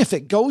young, if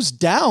it goes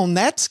down,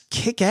 that's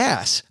kick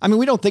ass. I mean,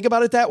 we don't think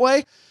about it that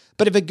way,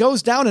 but if it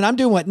goes down and I'm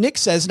doing what Nick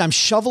says and I'm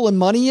shoveling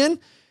money in,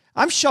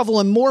 I'm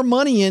shoveling more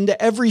money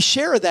into every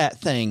share of that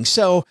thing.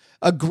 So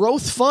a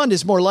growth fund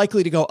is more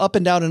likely to go up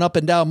and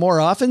down more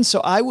often.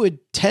 So I would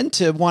tend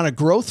to want a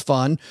growth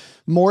fund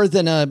more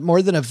than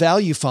a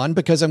value fund,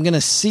 because I'm going to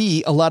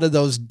see a lot of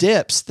those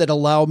dips that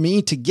allow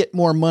me to get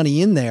more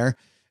money in there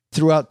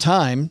throughout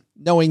time,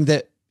 knowing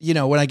that,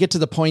 when I get to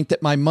the point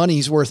that my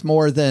money's worth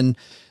more than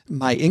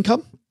my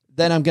income,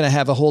 then I'm going to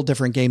have a whole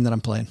different game that I'm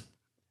playing.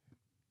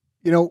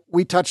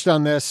 We touched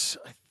on this,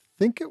 I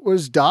think it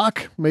was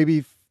Doc,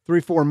 maybe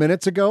 3-4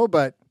 minutes ago,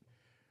 but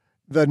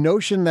the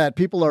notion that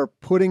people are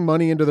putting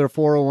money into their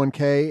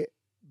 401k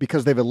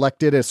because they've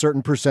elected a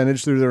certain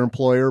percentage through their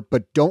employer,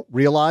 but don't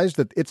realize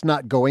that it's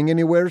not going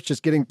anywhere. It's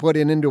just getting put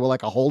into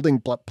like a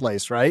holding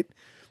place, right?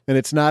 And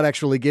it's not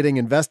actually getting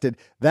invested.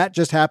 That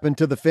just happened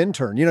to the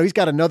FinTurn. He's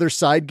got another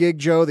side gig,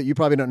 Joe, that you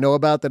probably don't know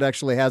about, that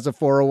actually has a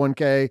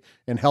 401k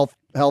and health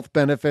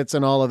benefits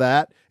and all of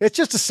that. It's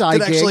just a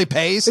side gig. It actually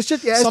pays? It's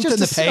just something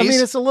that pays? I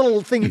mean, it's a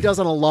little thing he does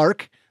on a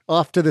lark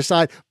off to the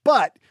side.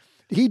 But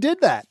he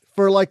did that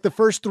for like the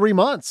first 3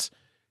 months.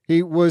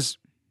 He was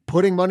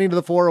putting money into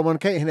the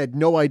 401k and had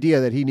no idea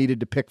that he needed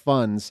to pick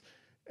funds.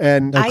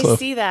 And I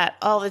see that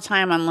all the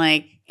time on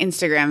like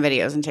Instagram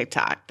videos and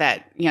TikTok,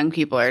 that young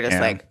people are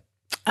just like,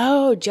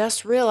 oh,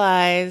 just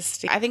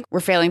realized. I think we're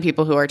failing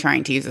people who are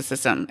trying to use the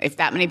system. If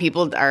that many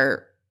people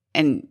are,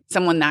 and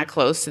someone that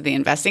close to the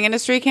investing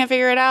industry can't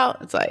figure it out,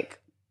 it's like,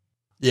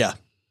 yeah.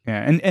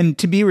 Yeah, and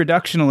to be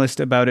reductionalist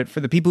about it,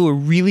 for the people who are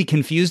really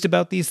confused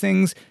about these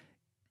things,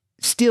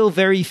 still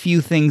very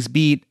few things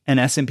beat an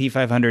S&P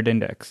 500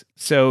 index.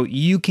 So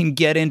you can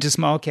get into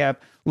small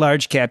cap,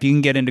 large cap, you can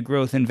get into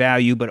growth and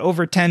value, but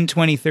over 10,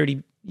 20,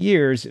 30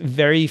 years,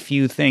 very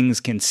few things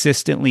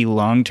consistently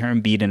long-term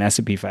beat an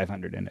S&P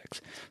 500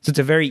 index. So it's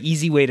a very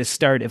easy way to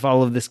start if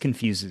all of this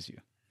confuses you.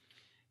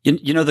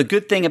 You know, the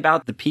good thing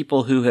about the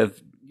people who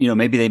have,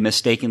 maybe they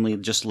mistakenly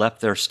just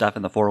left their stuff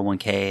in the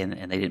 401k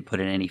and they didn't put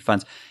in any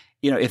funds.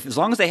 As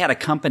long as they had a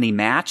company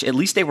match, at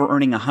least they were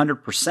earning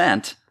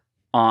 100%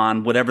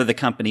 on whatever the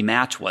company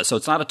match was. So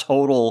it's not a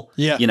total,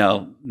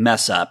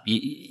 mess up.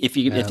 If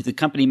the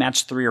company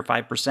matched 3 or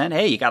 5%,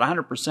 hey, you got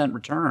 100%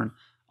 return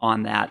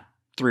on that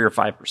 3 or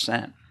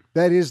 5%.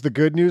 That is the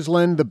good news,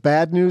 Len. The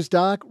bad news,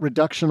 Doc,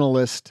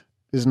 reductionalist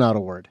is not a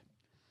word.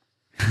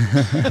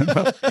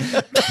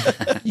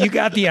 You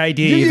got the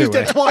idea you either used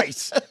way. it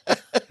twice.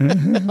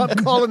 I'm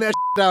calling that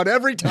out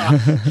every time.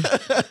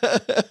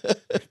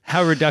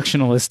 How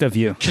reductionalist of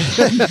you.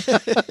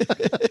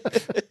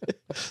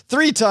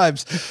 3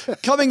 times.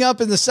 Coming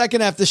up in the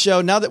second half of the show,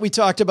 now that we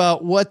talked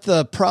about what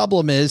the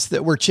problem is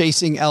that we're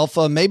chasing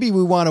alpha, maybe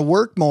we want to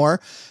work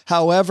more.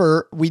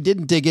 However, we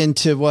didn't dig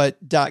into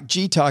what Doc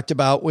G talked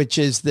about, which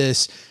is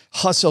this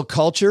hustle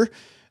culture.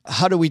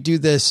 How do we do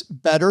this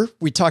better?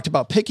 We talked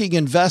about picking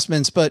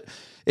investments, but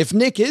if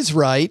Nick is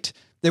right,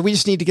 then we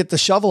just need to get the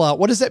shovel out.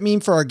 What does that mean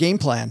for our game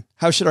plan?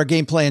 How should our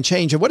game plan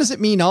change? And what does it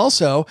mean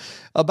also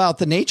about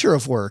the nature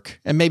of work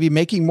and maybe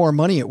making more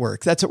money at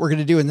work? That's what we're going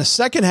to do in the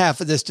second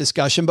half of this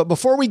discussion. But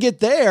before we get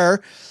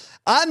there,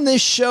 on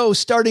this show,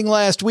 starting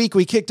last week,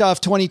 we kicked off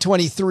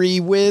 2023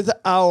 with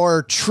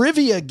our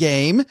trivia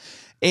game.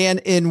 And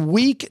in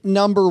week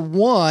number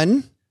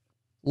 1,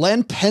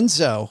 Len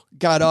Penzo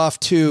got off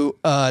to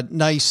a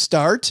nice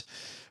start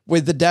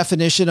with the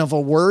definition of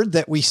a word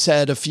that we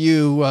said a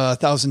few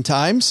thousand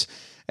times.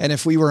 And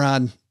if we were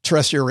on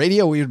terrestrial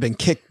radio, we would have been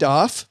kicked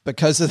off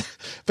because of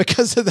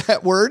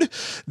that word.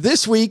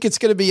 This week, it's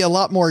going to be a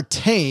lot more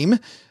tame.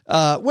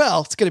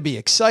 It's going to be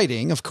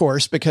exciting, of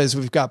course, because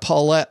we've got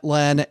Paulette,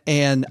 Len,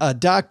 and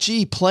Doc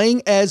G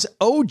playing as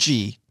OG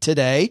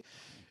today,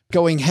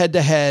 going head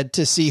to head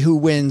to see who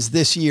wins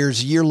this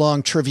year's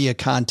year-long trivia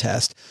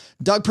contest.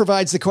 Doug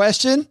provides the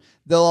question.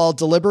 They'll all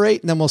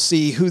deliberate, and then we'll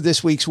see who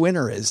this week's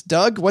winner is.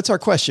 Doug, what's our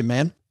question,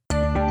 man?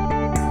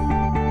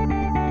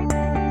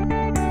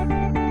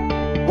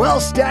 Well,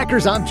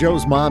 Stackers, I'm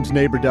Joe's mom's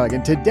neighbor, Doug,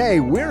 and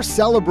today we're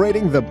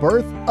celebrating the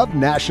birth of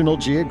National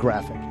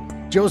Geographic.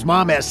 Joe's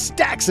mom has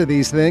stacks of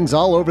these things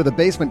all over the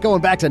basement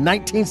going back to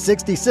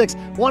 1966.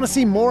 Want to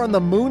see more on the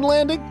moon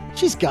landing?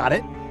 She's got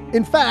it.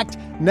 In fact,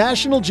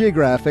 National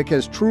Geographic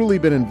has truly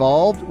been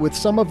involved with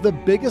some of the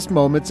biggest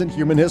moments in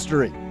human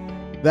history.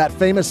 That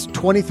famous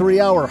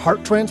 23-hour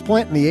heart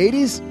transplant in the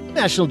 80s,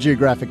 National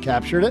Geographic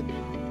captured it.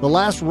 The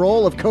last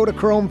roll of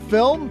Kodachrome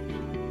film,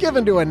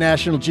 given to a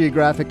National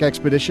Geographic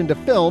expedition to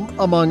film,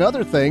 among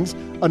other things,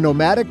 a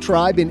nomadic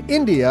tribe in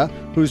India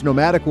whose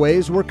nomadic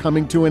ways were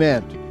coming to an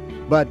end.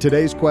 But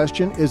today's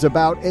question is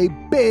about a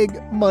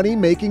big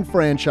money-making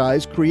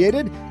franchise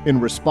created in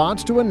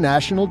response to a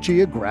National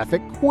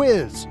Geographic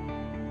quiz.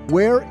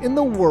 Where in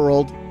the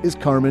world is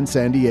Carmen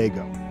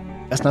Sandiego?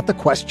 That's not the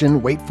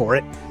question. Wait for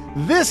it.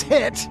 This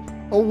hit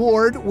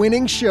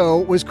award-winning show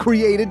was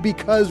created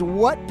because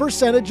what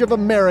percentage of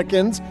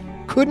Americans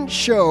couldn't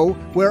show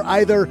where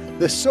either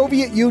the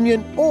Soviet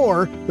Union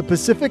or the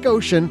Pacific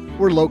Ocean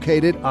were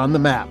located on the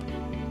map?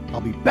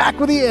 I'll be back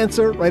with the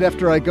answer right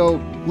after I go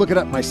look it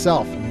up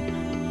myself.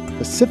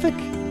 Pacific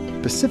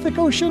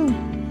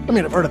Ocean? I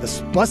mean, I've heard of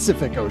the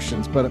Pacific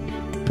Oceans, but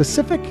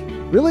Pacific?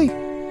 Really?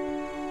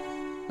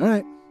 All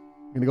right.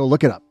 I'm going to go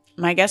look it up.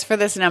 My guess for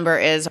this number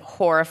is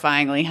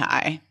horrifyingly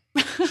high.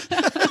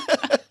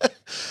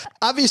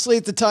 Obviously,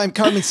 at the time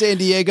Carmen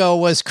Sandiego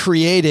was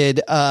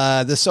created,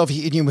 the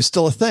Soviet Union was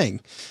still a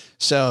thing.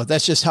 So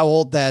that's just how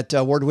old that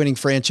award-winning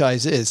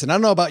franchise is. And I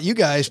don't know about you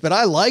guys, but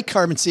I like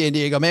Carmen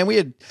Sandiego. Man, we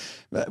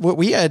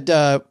had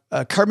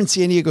Carmen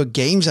Sandiego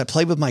games I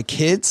played with my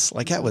kids.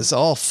 Like, that was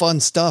all fun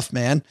stuff,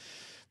 man.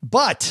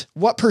 But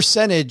what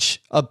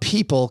percentage of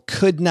people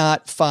could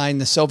not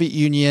find the Soviet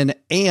Union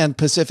and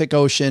Pacific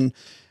Ocean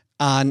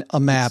on a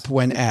map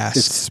when asked?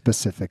 It's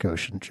Pacific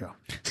Ocean, Joe.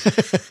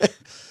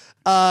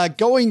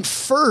 Going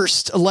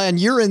first, Len,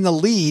 you're in the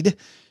lead.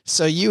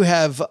 So you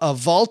have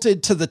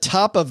vaulted to the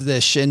top of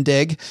this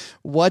shindig.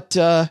 What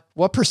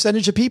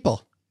percentage of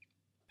people?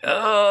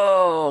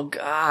 Oh,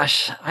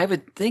 gosh. I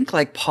would think,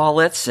 like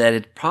Paulette said,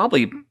 it's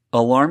probably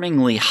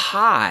alarmingly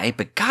high.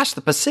 But gosh,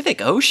 the Pacific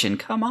Ocean,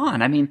 come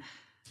on. I mean,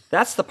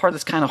 that's the part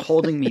that's kind of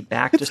holding me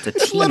back just a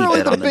teeny bit on the number.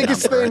 Literally the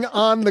biggest thing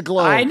on the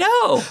globe. I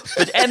know.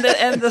 But, and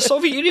the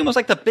Soviet Union was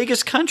like the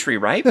biggest country,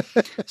 right?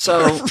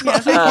 So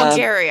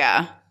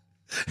Bulgaria.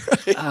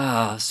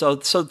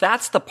 So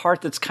that's the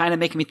part that's kind of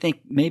making me think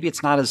maybe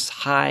it's not as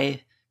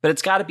high, but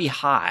it's got to be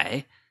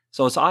high.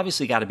 So it's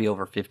obviously got to be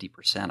over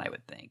 50%, I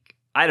would think.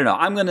 I don't know.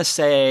 I'm going to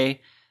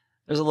say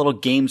there's a little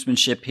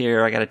gamesmanship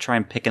here. I got to try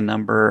and pick a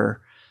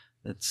number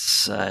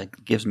that's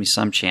gives me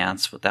some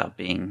chance without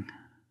being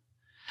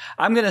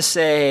I'm going to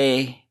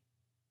say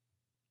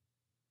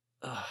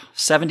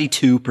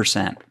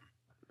 72%.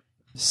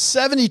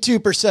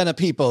 72% of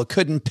people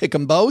couldn't pick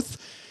them both.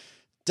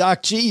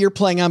 Doc G, you're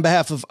playing on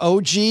behalf of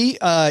OG.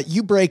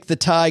 You break the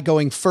tie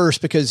going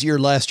first because you're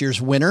last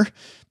year's winner.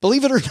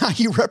 Believe it or not,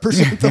 you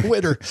represent the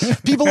winner.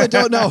 People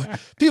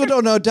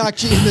don't know Doc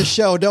G in this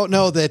show don't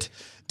know that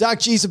Doc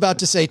G's about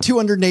to say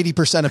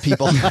 280% of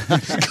people.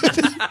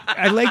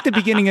 I like the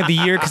beginning of the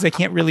year because I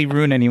can't really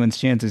ruin anyone's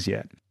chances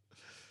yet.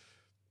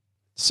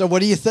 So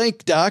what do you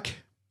think, Doc?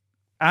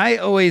 I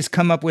always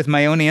come up with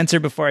my own answer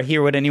before I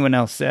hear what anyone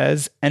else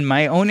says. And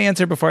my own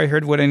answer before I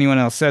heard what anyone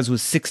else says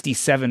was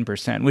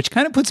 67%, which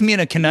kind of puts me in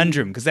a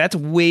conundrum because that's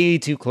way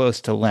too close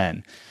to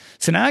Len.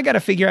 So now I got to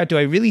figure out, do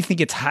I really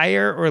think it's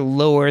higher or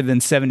lower than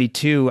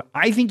 72?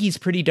 I think he's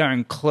pretty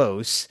darn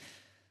close.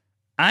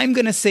 I'm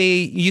going to say,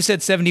 you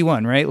said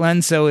 71, right,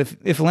 Len? So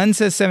if Len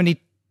says 72,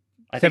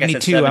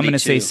 I'm going to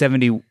say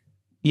 70.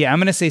 Yeah, I'm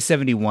going to say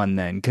 71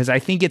 then, because I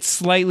think it's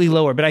slightly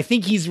lower, but I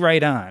think he's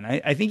right on.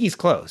 I think he's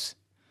close.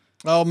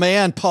 Oh,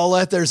 man,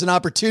 Paulette, there's an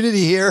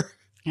opportunity here.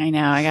 I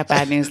know. I got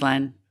bad news,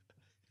 Len.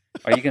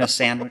 Are you going to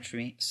sandwich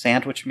me,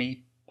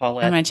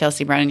 Paulette? I'm going to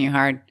Chelsea Brennan you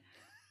hard.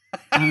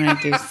 I'm going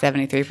to do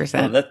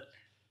 73%.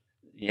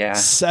 Yeah.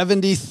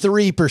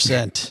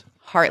 73%.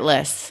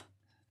 Heartless.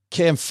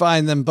 Can't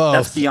find them both.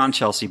 That's beyond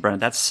Chelsea Brennan.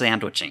 That's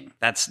sandwiching.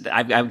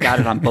 I've got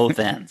it on both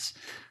ends.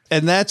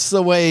 And that's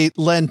the way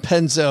Len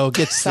Penzo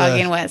gets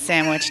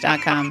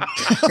SoggyandWetSandwich.com.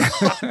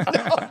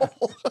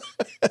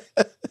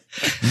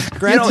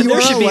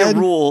 There should be a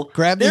rule.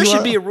 There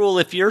should be a rule.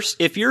 If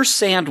you're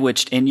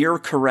sandwiched and you're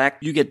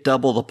correct, you get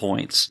double the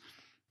points.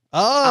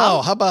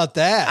 Oh, how about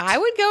that? I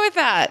would go with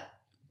that.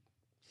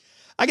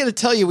 I got to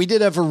tell you, we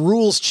did have a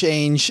rules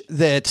change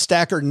that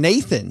Stacker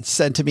Nathan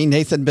sent to me.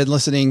 Nathan been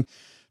listening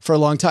for a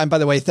long time. By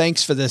the way,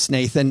 thanks for this,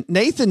 Nathan.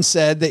 Nathan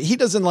said that he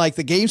doesn't like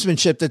the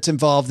gamesmanship that's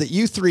involved, that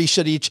you three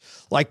should each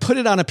put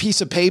it on a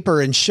piece of paper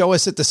and show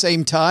us at the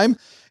same time.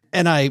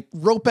 And I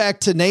wrote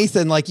back to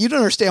Nathan, you don't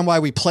understand why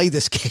we play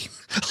this game.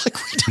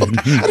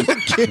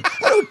 I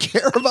don't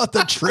care about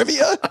the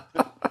trivia.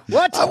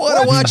 What? I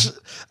want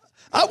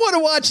to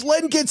watch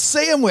Len get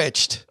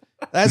sandwiched.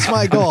 That's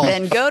my goal.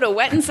 Then go to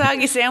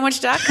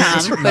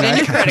wetandsoggysandwich.com, put in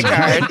your credit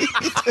card,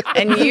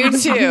 and you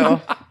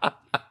too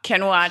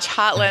can watch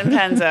Hot Len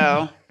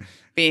Penzo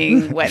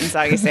being wet and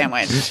soggy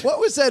sandwich. What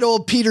was that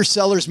old Peter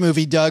Sellers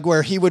movie, Doug,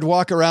 where he would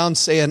walk around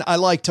saying, I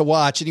like to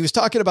watch, and he was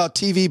talking about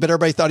TV, but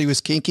everybody thought he was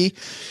kinky?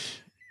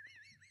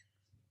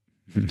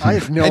 I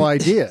have no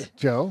idea,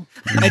 Joe.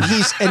 And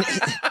he's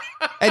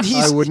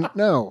I wouldn't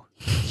know.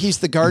 He's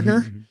the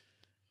gardener.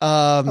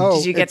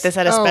 Did you get this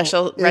at a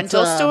special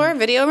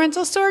video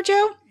rental store,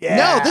 Joe? Yeah.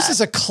 No, this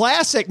is a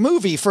classic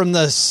movie from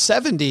the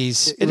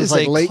 70s. It is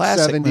a late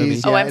classic 70s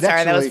movie. Oh, I'm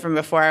sorry. That was from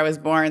before I was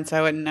born, so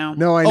I wouldn't know.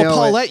 No, I know. Oh,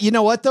 Paulette, you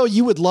know what, though?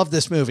 You would love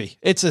this movie.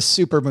 It's a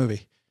super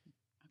movie.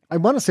 I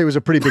want to say it was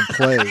a pretty big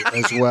play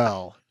as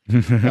well.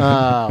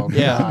 Oh,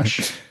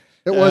 gosh.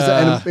 It was,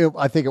 and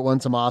I think it won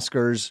some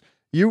Oscars.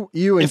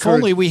 If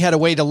only we had a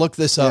way to look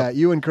this up. Yeah,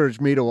 you encouraged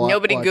me to watch.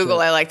 Nobody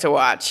Google it. I like to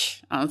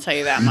watch. I'll tell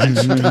you that much.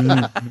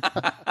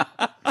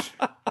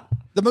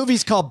 The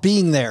movie's called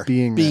Being There.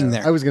 Being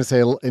there. I was going to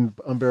say in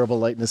Unbearable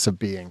Lightness of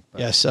Being. But.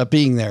 Yes,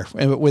 Being There.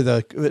 With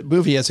a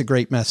movie has a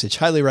great message.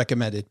 Highly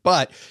recommended.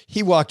 But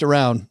he walked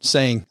around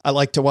saying, I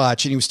like to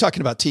watch. And he was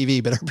talking about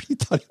TV, but everybody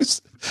thought he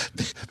was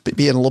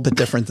being a little bit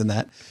different than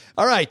that.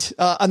 All right.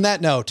 On that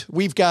note,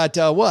 we've got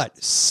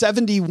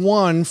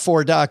 71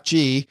 for Doc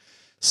G.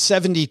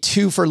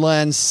 72 for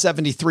Len,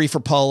 73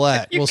 for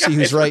Paulette. We'll see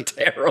who's right.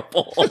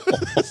 Terrible.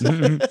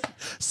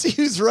 See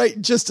who's right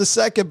in just a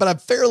second, but I'm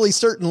fairly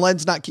certain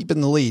Len's not keeping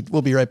the lead.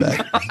 We'll be right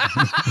back.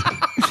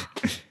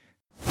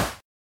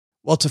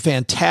 Well, it's a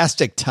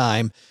fantastic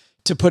time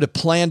to put a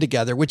plan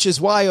together, which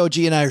is why OG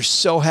and I are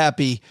so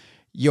happy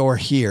you're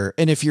here.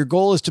 And if your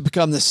goal is to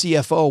become the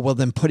CFO, well,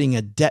 then putting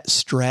a debt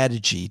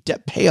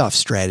payoff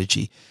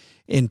strategy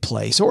in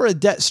place, or a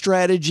debt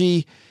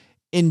strategy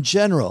in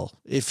general.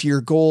 If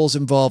your goals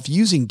involve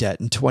using debt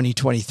in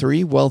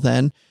 2023, well,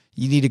 then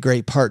you need a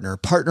great partner.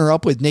 Partner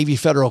up with Navy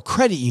Federal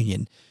Credit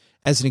Union.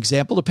 As an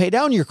example, to pay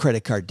down your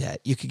credit card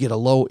debt, you could get a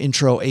low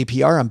intro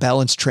APR on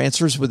balance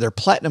transfers with their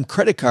Platinum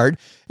credit card.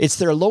 It's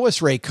their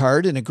lowest rate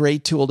card and a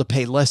great tool to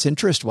pay less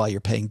interest while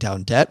you're paying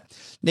down debt.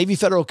 Navy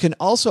Federal can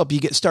also help you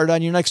get started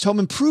on your next home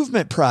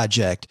improvement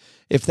project.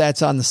 If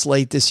that's on the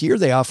slate this year,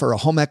 they offer a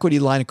home equity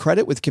line of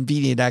credit with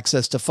convenient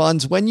access to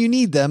funds when you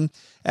need them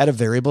at a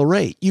variable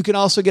rate. You can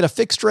also get a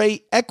fixed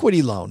rate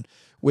equity loan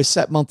with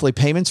set monthly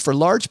payments for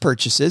large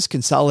purchases.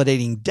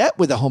 Consolidating debt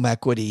with a home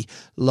equity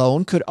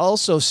loan could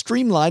also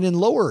streamline and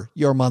lower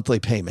your monthly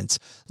payments.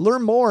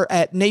 Learn more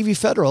at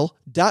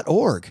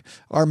NavyFederal.org.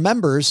 Our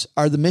members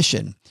are the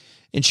mission.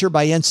 Insured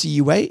by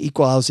NCUA,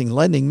 Equal Housing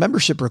Lending,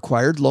 membership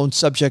required, loan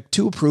subject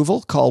to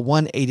approval. Call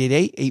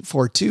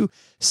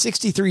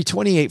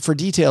 1-888-842-6328 for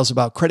details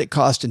about credit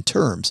cost and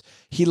terms.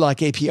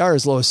 HELOC APR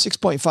as low as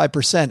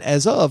 6.5%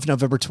 as of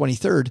November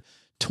 23rd,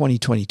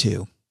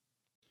 2022.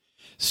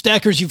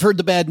 Stackers, you've heard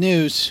the bad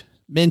news.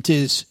 Mint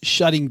is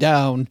shutting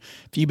down.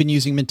 If you've been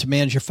using Mint to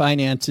manage your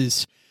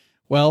finances,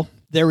 well,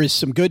 there is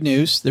some good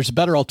news. There's a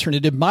better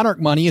alternative, Monarch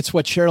Money. It's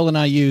what Cheryl and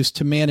I use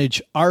to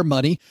manage our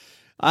money.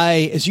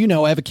 I, as you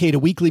know, advocate a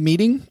weekly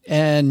meeting,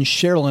 and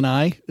Cheryl and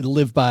I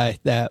live by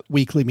that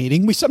weekly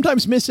meeting. We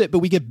sometimes miss it, but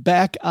we get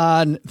back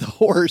on the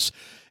horse.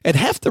 And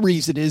half the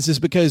reason is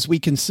because we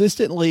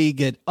consistently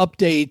get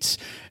updates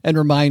and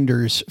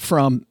reminders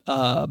from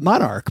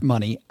Monarch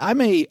Money.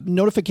 I'm a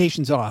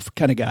notifications off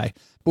kind of guy.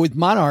 But with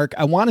Monarch,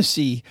 I want to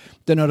see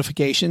the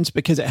notifications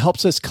because it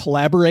helps us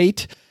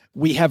collaborate.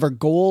 We have our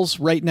goals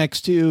right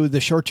next to the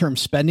short-term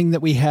spending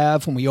that we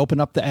have when we open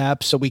up the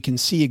app so we can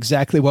see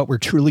exactly what we're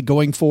truly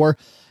going for.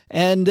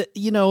 And,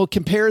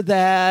 compare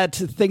that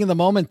thing in the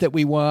moment that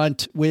we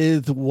want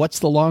with what's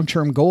the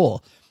long-term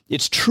goal.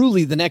 It's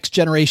truly the next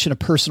generation of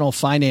personal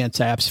finance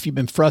apps. If you've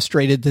been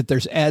frustrated that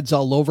there's ads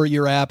all over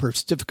your app or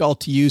it's difficult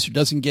to use or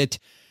doesn't get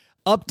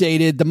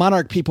updated, the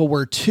Monarch people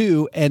were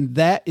too. And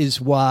that is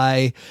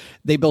why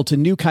they built a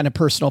new kind of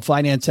personal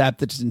finance app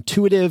that is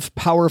intuitive,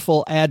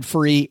 powerful,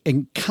 ad-free,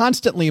 and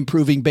constantly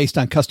improving based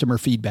on customer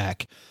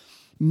feedback.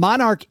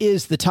 Monarch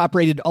is the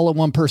top-rated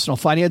all-in-one personal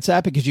finance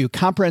app. It gives you a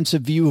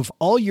comprehensive view of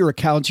all your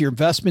accounts, your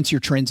investments, your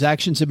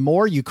transactions, and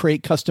more. You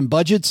create custom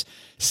budgets,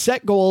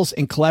 set goals,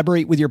 and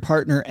collaborate with your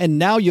partner. And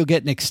now you'll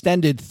get an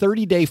extended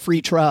 30-day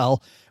free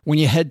trial when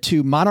you head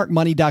to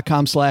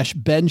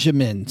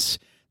monarchmoney.com/Benjamins.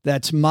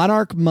 That's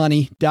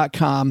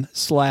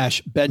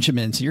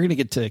monarchmoney.com/Benjamins. You're going to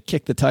get to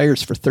kick the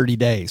tires for 30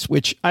 days,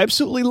 which I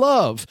absolutely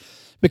love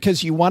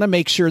because you want to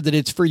make sure that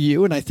it's for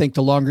you. And I think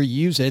the longer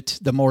you use it,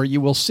 the more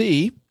you will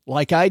see,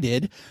 like I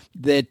did,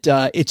 that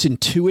it's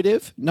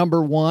intuitive.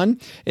 Number one,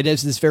 it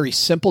has this very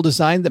simple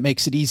design that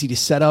makes it easy to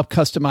set up,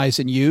 customize,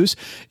 and use.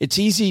 It's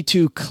easy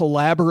to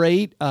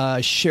collaborate.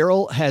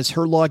 Cheryl has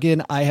her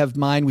login. I have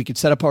mine. We can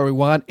set up how we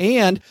want.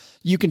 And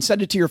you can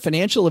send it to your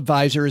financial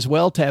advisor as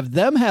well to have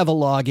them have a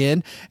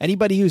login,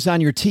 anybody who's on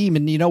your team.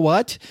 And you know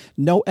what?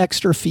 No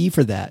extra fee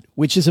for that,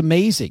 which is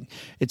amazing.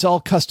 It's all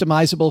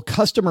customizable,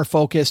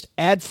 customer-focused,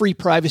 ad-free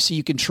privacy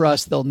you can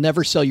trust. They'll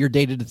never sell your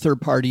data to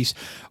third parties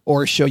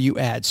or show you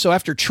ads. So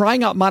after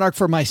trying out Monarch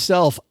for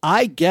myself,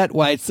 I get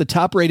why it's the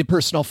top-rated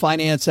personal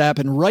finance app.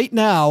 And right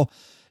now,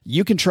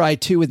 you can try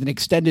too with an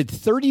extended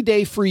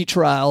 30-day free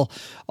trial.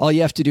 All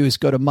you have to do is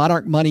go to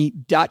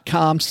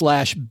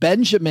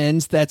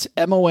monarchmoney.com/Benjamins. That's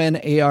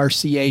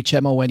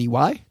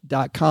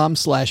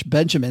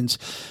monarchmoney.com/Benjamins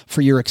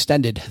for your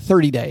extended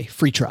 30-day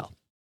free trial.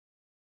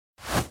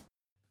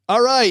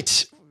 All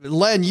right,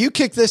 Len, you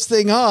kicked this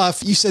thing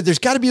off. You said there's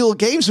got to be a little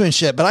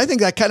gamesmanship, but I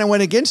think that kind of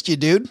went against you,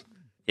 dude.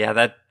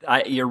 Yeah,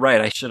 you're right.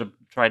 I should have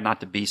tried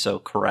not to be so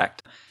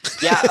correct.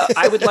 Yeah,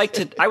 I would like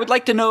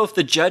to know if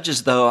the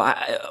judges, though,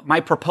 my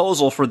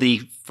proposal for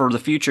the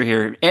future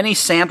here, any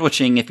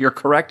sandwiching, if you're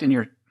correct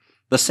and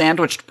the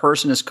sandwiched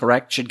person is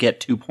correct, should get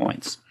 2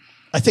 points.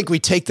 I think we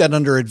take that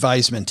under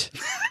advisement,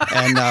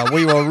 and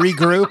we will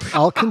regroup.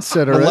 I'll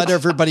consider we'll it. Let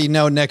everybody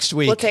know next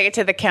week. We'll take it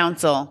to the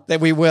council.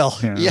 That we will.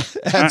 Yeah,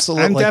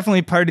 absolutely. I'm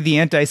definitely part of the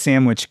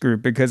anti-sandwich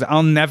group because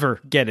I'll never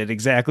get it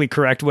exactly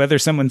correct whether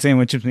someone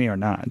sandwiches me or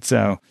not.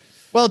 So.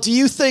 Well, do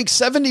you think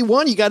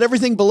 71? You got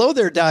everything below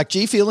there, Doc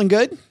G. Feeling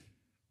good?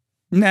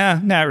 No,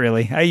 not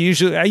really. I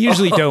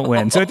usually don't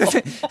win, so it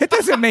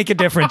doesn't make a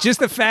difference. Just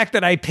the fact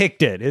that I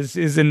picked it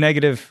is a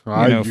negative factor.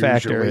 I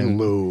usually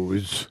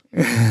lose.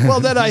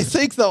 Well, then I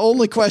think the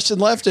only question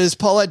left is,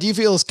 Paula, do you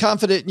feel as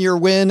confident in your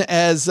win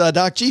as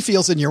Doc G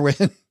feels in your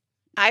win?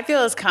 I feel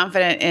as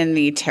confident in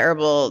the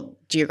terrible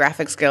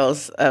geographic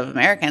skills of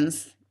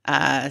Americans.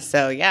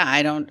 So yeah,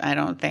 I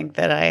don't think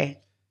that I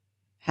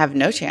have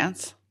no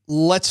chance.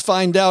 Let's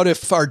find out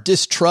if our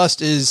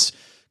distrust is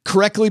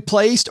correctly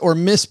placed or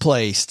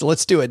misplaced.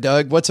 Let's do it,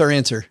 Doug. What's our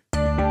answer?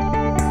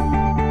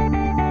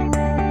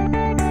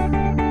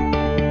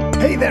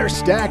 Hey there,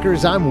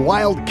 stackers. I'm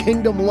Wild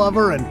Kingdom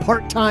lover and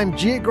part-time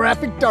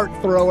geographic dart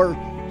thrower,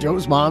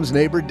 Joe's mom's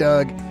neighbor,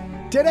 Doug.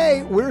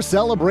 Today, we're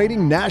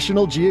celebrating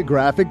National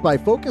Geographic by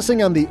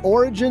focusing on the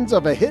origins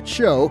of a hit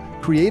show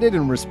created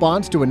in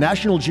response to a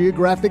National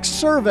Geographic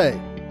survey,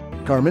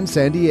 Carmen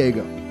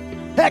Sandiego.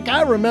 Heck,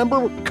 I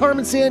remember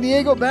Carmen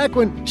Sandiego back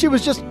when she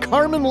was just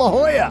Carmen La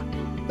Jolla.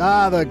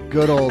 Ah, the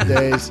good old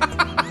days.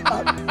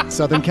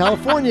 Southern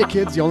California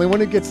kids, the only one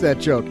who gets that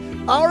joke.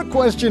 Our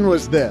question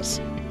was this.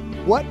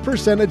 What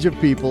percentage of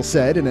people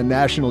said in a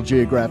National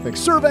Geographic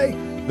survey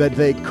that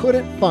they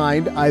couldn't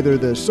find either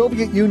the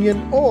Soviet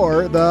Union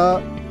or the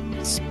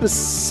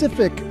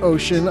Pacific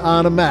Ocean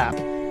on a map?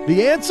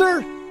 The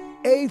answer?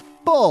 A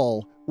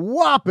full,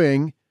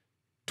 whopping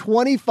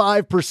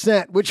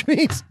 25%, which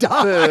means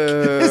Doc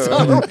is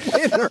our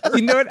winner.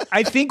 You know what?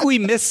 I think we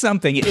missed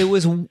something. It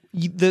was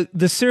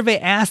the survey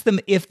asked them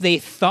if they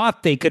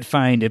thought they could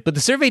find it, but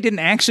the survey didn't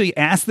actually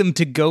ask them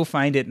to go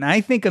find it. And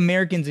I think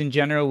Americans in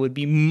general would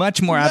be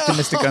much more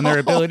optimistic on their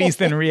abilities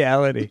than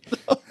reality.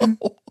 No.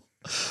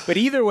 But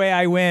either way,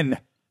 I win.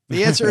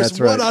 The answer is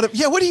That's right. one out of...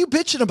 Yeah, what are you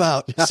bitching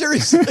about?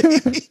 Seriously.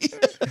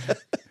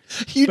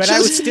 I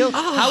was still,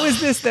 how is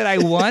this that I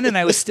won and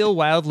I was still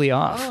wildly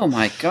off? Oh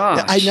my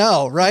gosh. I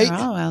know, right?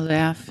 Oh, well,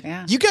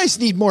 yeah. You guys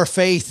need more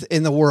faith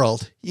in the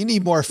world. You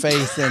need more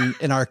faith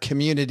in our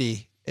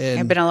community.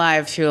 I've been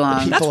alive too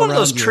long. That's one of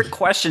those around you. trick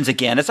questions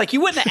again. It's like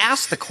you wouldn't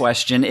ask the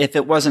question if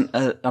it wasn't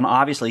an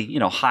obviously,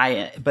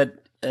 high,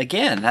 but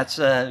again, that's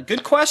a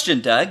good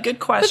question, Doug. Good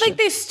question. But like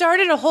they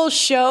started a whole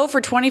show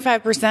for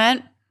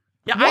 25%.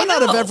 Yeah, One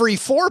out of every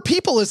 4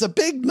 people is a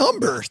big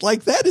number.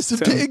 Like that is a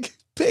big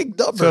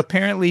number. So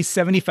apparently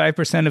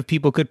 75% of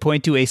people could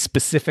point to a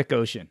specific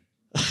ocean.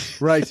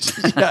 Right.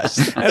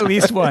 Yes. At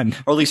least one.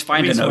 Or at least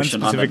find At least an one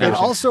ocean on the specific map. It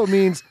also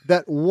means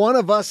that one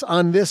of us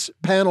on this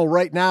panel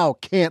right now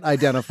can't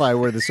identify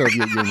where the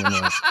Soviet Union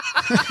is.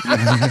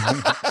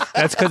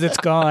 That's because it's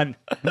gone.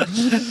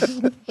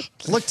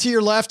 Look to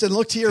your left and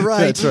look to your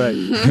right. That's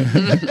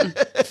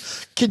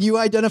right. Can you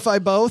identify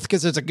both?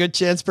 Because there's a good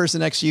chance person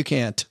next to you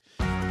can't.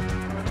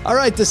 All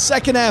right, the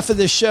second half of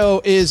this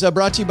show is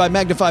brought to you by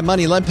Magnify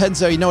Money. Len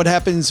Penzo, you know what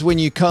happens when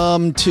you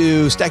come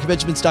to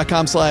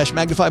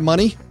stackingbenjamins.com/Magnify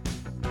Money?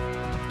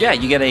 Yeah,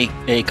 you get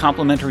a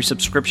complimentary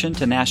subscription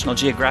to National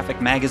Geographic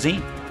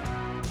magazine.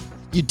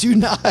 You do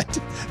not.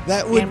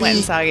 That would And be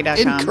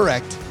wetandsoggy.com.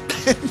 incorrect.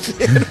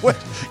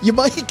 You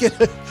might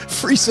get a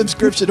free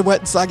subscription to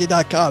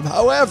wetandsoggy.com.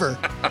 However,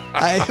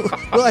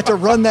 we'll have to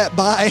run that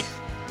by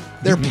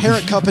their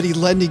parent company,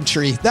 Lending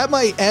Tree. That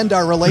might end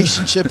our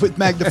relationship with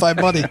Magnify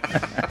Money.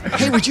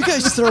 Hey, would you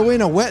guys throw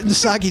in a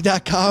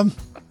wetandsoggy.com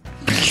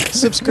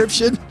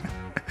subscription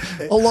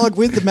along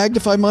with the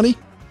Magnify Money?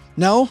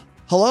 No?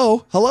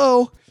 Hello?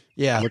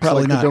 Yeah, Looks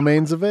probably like not. the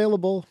domain's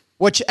available.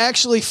 What you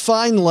actually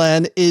find,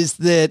 Len, is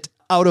that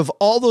out of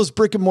all those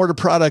brick and mortar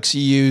products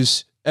you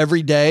use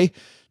every day,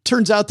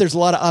 turns out there's a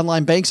lot of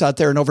online banks out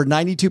there, and over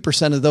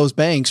 92% of those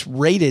banks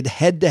rated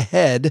head to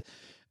head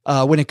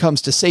when it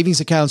comes to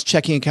savings accounts,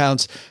 checking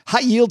accounts.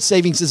 High yield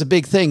savings is a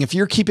big thing. If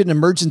you're keeping an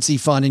emergency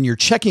fund and your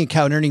checking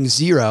account earning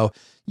 0,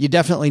 you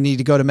definitely need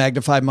to go to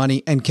Magnify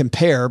Money and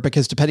compare,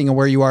 because depending on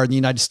where you are in the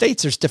United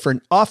States, there's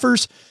different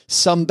offers,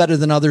 some better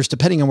than others,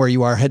 depending on where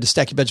you are. Head to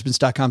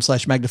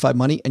stackingbenjamins.com/Magnify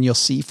Money and you'll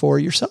see for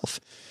yourself.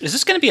 Is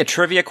this going to be a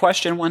trivia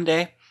question one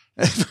day?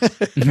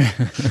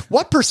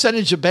 What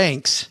percentage of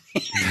banks?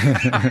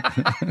 Yeah.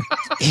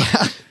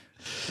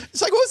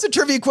 It's like, what was the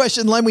trivia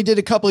question, Len, we did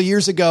a couple of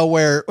years ago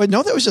where,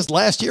 no, that was just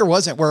last year,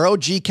 wasn't it? Where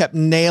OG kept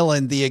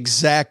nailing the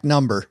exact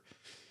number.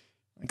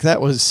 Like that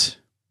was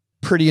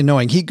pretty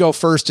annoying. He'd go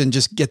first and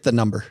just get the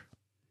number.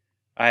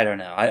 I don't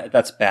know.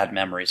 That's bad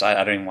memories.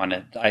 I don't even want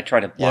to. I try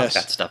to block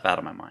that stuff out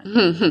of my mind.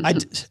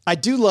 I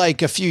do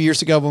like a few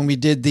years ago when we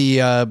did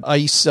the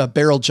ice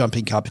barrel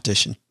jumping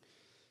competition.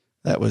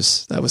 That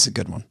was a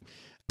good one.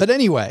 But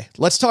anyway,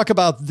 let's talk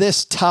about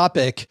this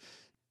topic.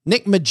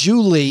 Nick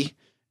Majuli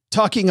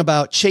talking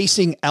about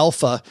chasing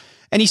alpha.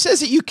 And he says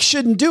that you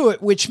shouldn't do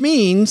it, which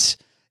means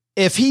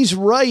if he's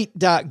right,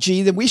 Doc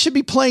G, then we should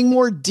be playing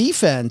more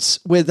defense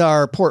with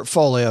our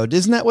portfolio.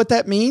 Isn't that what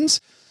that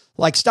means?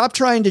 Like, stop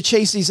trying to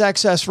chase these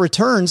excess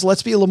returns.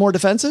 Let's be a little more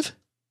defensive.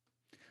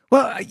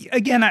 Well,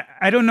 again,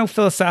 I don't know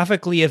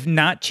philosophically if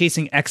not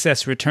chasing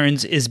excess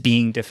returns is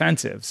being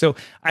defensive. So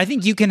I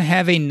think you can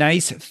have a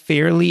nice,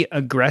 fairly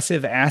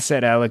aggressive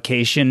asset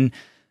allocation,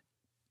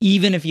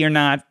 even if you're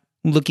not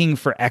looking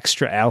for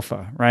extra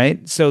alpha,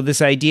 right? So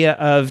this idea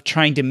of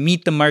trying to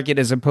meet the market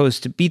as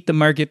opposed to beat the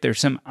market, there's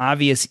some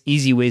obvious,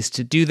 easy ways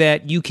to do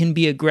that. You can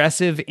be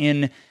aggressive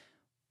in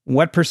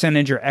what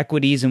percentage are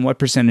equities and what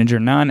percentage are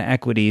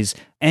non-equities,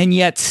 and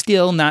yet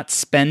still not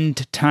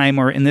spend time,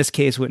 or in this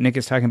case, what Nick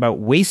is talking about,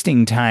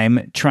 wasting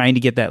time trying to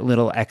get that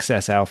little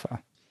excess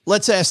alpha.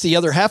 Let's ask the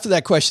other half of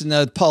that question,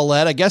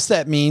 Paulette. I guess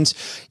that means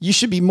you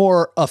should be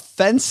more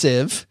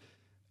offensive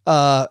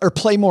or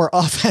play more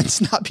offense,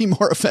 not be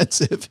more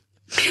offensive.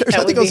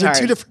 I think those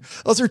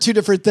are two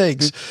different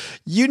things.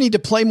 You need to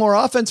play more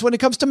offense when it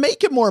comes to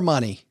making more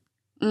money.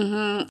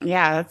 Mm-hmm.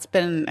 Yeah, that's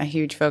been a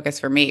huge focus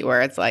for me,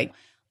 where it's like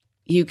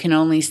you can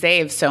only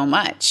save so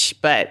much,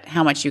 but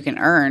how much you can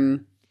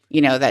earn,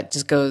 that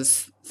just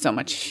goes so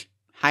much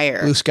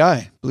higher. Blue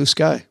sky.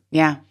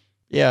 Yeah.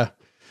 Yeah.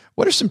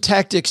 What are some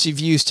tactics you've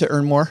used to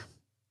earn more?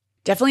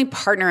 Definitely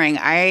partnering.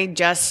 I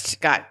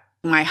just got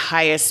my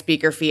highest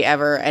speaker fee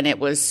ever, and it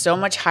was so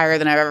much higher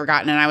than I've ever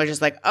gotten. And I was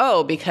just like,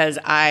 because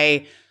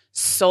I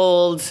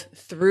sold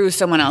through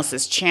someone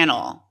else's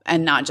channel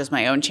and not just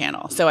my own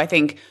channel. So I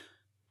think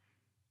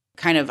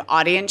kind of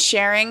audience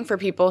sharing for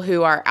people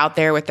who are out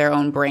there with their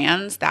own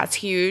brands, that's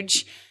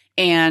huge.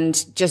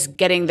 And just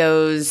getting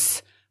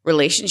those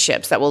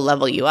relationships that will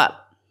level you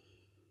up.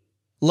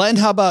 Len,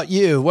 how about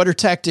you? What are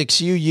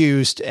tactics you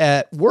used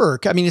at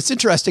work? I mean, it's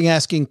interesting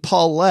asking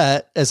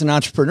Paulette as an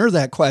entrepreneur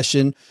that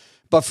question,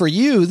 but for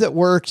you that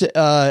worked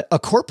a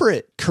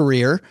corporate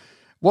career,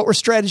 what were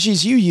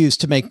strategies you used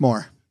to make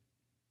more?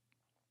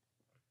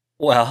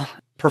 Well,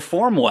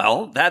 perform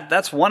well.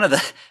 That's one of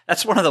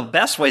the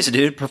best ways to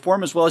do it.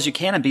 Perform as well as you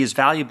can and be as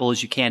valuable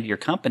as you can to your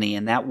company,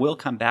 and that will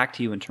come back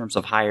to you in terms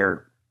of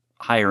higher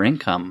higher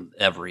income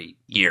every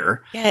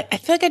year. Yeah, I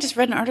feel like I just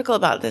read an article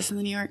about this in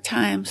the New York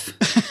Times.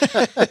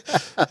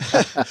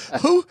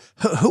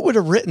 Who would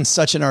have written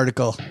such an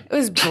article? It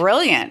was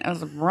brilliant. It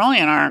was a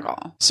brilliant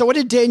article. So what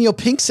did Daniel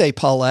Pink say,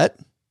 Paulette?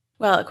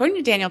 Well, according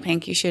to Daniel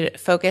Pink, you should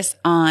focus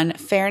on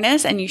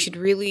fairness and you should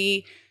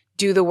really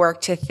do the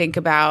work to think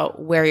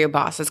about where your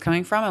boss is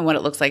coming from and what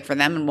it looks like for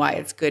them and why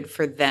it's good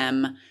for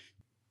them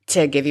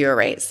to give you a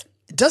raise.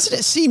 Doesn't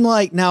it seem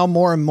like now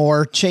more and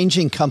more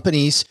changing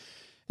companies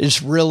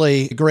is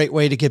really a great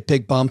way to get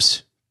big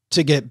bumps,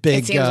 to get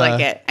big? It seems like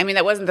it. I mean,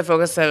 that wasn't the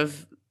focus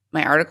of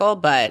my article,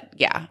 but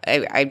yeah,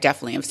 I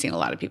definitely have seen a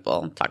lot of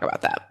people talk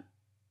about that.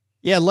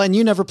 Yeah, Len,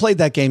 you never played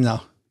that game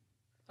though.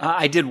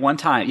 I did one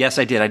time. Yes,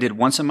 I did. I did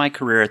once in my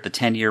career at the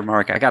 10-year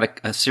mark. I got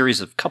a series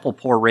of couple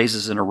poor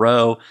raises in a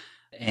row,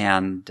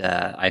 and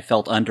I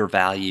felt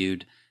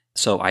undervalued.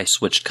 So I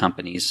switched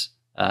companies,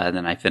 and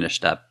then I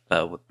finished up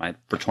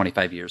for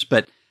 25 years.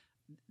 But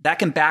that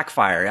can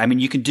backfire. I mean,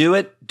 you can do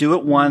it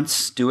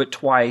once, do it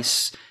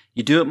twice.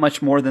 You do it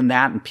much more than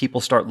that, and people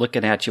start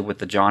looking at you with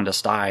the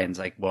jaundiced eye, and it's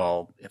like,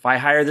 well, if I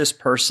hire this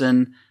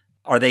person,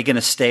 are they going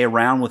to stay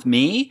around with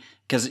me?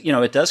 Because,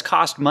 it does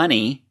cost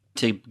money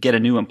to get a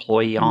new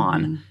employee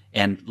on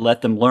and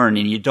let them learn,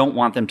 and you don't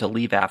want them to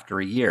leave after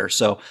a year.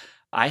 So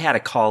I had a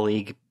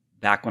colleague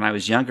back when I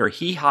was younger.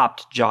 He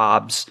hopped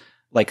jobs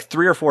like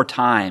 3 or 4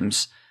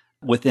 times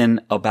within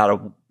about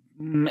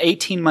a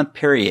 18-month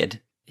period.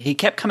 He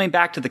kept coming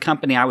back to the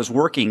company I was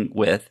working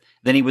with.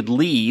 Then he would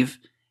leave,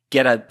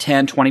 get a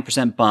 10,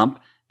 20% bump.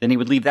 Then he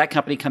would leave that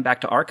company, come back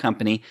to our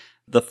company.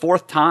 The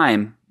 4th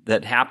time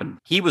that happened,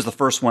 he was the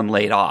first one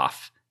laid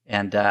off.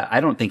 And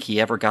I don't think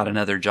he ever got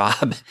another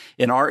job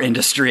in our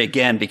industry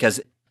again because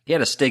he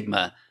had a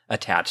stigma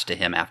attached to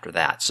him after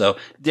that. So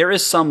there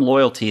is some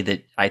loyalty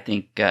that I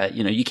think,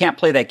 you can't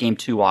play that game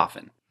too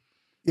often.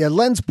 Yeah,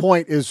 Len's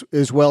point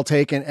is well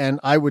taken, and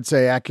I would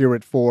say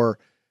accurate for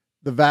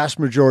the vast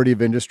majority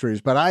of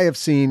industries. But I have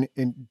seen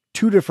in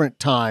 2 different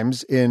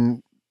times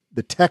in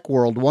the tech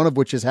world, one of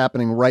which is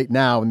happening right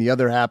now, and the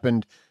other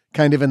happened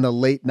kind of in the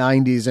late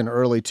 90s and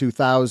early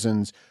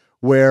 2000s,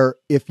 where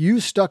if you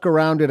stuck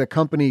around at a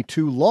company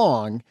too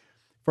long,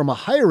 from a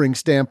hiring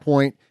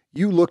standpoint,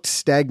 you looked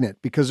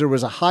stagnant because there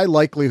was a high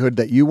likelihood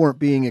that you weren't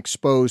being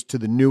exposed to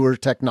the newer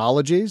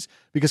technologies,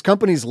 because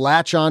companies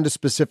latch on to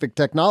specific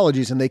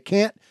technologies and they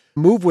can't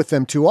move with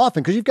them too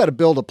often because you've got to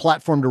build a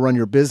platform to run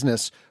your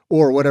business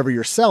or whatever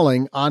you're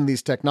selling on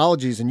these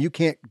technologies, and you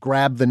can't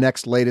grab the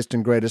next latest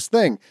and greatest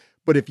thing.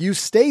 But if you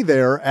stay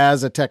there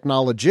as a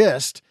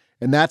technologist,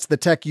 and that's the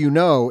tech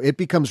it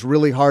becomes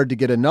really hard to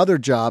get another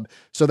job.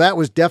 So that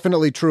was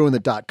definitely true in the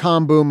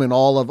dot-com boom, and a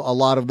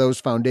lot of those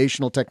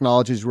foundational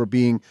technologies were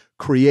being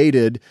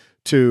created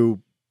to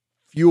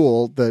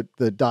fuel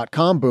the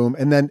dot-com boom.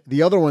 And then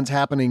the other one's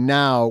happening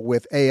now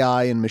with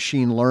AI and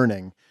machine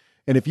learning.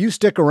 And if you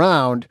stick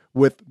around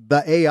with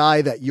the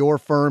AI that your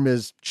firm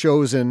has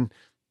chosen,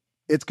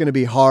 it's going to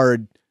be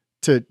hard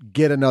to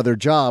get another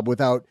job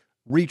without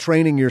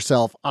retraining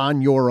yourself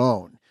on your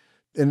own.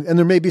 And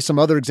there may be some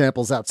other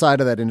examples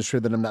outside of that industry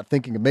that I'm not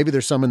thinking of. Maybe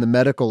there's some in the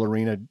medical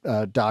arena,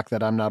 Doc,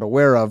 that I'm not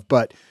aware of.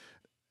 But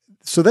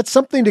so that's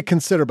something to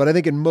consider. But I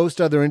think in most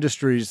other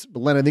industries,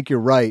 Len, I think you're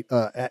right.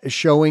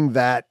 Showing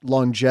that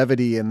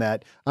longevity and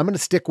that I'm going to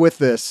stick with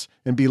this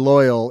and be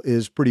loyal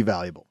is pretty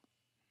valuable.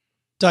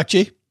 Doc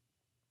G?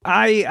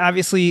 I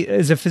obviously,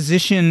 as a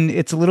physician,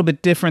 it's a little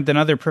bit different than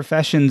other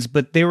professions,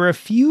 but there were a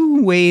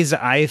few ways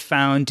I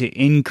found to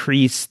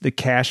increase the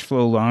cash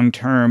flow long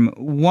term.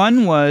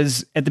 One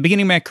was at the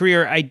beginning of my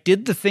career, I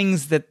did the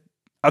things that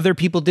other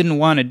people didn't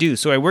want to do.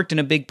 So I worked in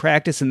a big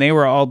practice and they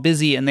were all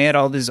busy and they had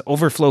all these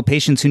overflow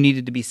patients who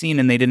needed to be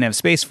seen and they didn't have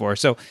space for.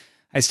 So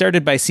I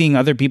started by seeing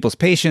other people's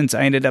patients.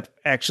 I ended up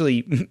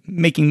actually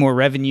making more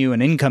revenue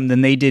and income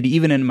than they did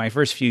even in my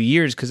first few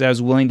years because I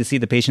was willing to see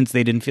the patients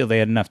they didn't feel they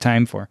had enough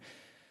time for.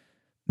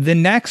 The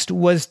next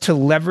was to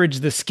leverage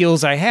the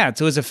skills I had.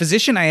 So as a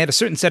physician, I had a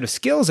certain set of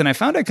skills, and I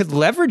found I could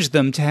leverage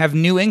them to have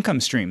new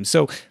income streams.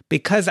 So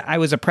because I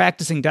was a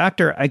practicing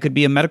doctor, I could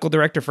be a medical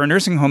director for a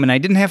nursing home, and I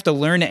didn't have to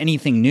learn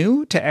anything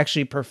new to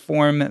actually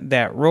perform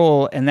that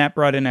role, and that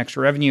brought in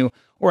extra revenue.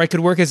 Or I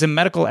could work as a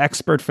medical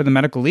expert for the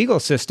medical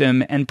legal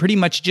system, and pretty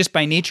much just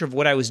by nature of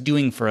what I was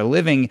doing for a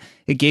living,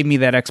 it gave me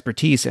that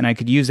expertise, and I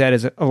could use that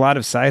as a lot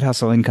of side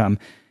hustle income.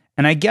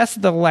 And I guess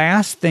the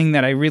last thing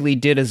that I really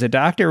did as a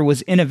doctor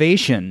was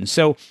innovation.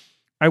 So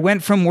I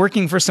went from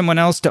working for someone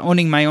else to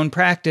owning my own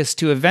practice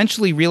to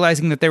eventually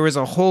realizing that there was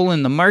a hole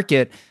in the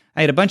market.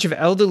 I had a bunch of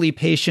elderly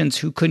patients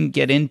who couldn't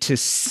get in to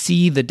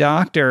see the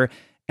doctor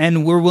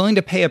and were willing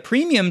to pay a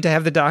premium to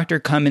have the doctor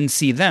come and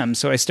see them.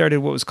 So I started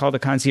what was called a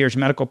concierge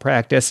medical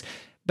practice,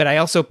 but I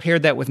also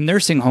paired that with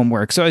nursing home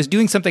work. So I was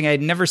doing something I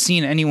had never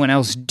seen anyone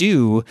else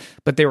do,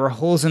 but there were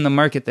holes in the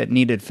market that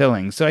needed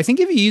filling. So I think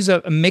if you use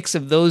a mix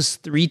of those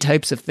 3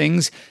 types of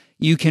things,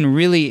 you can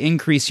really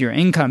increase your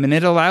income. And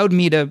it allowed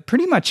me to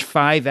pretty much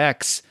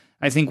 5x,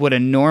 I think, what a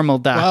normal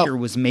doctor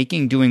was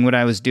making doing what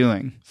I was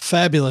doing.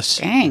 Fabulous.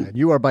 Dang.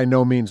 You are by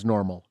no means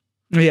normal.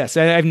 Yes,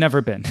 I've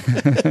never been.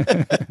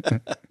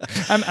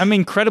 I'm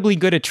incredibly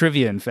good at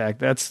trivia, in fact.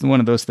 That's one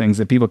of those things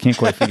that people can't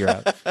quite figure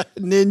out.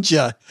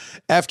 Ninja.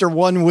 After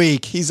 1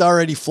 week, he's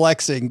already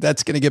flexing.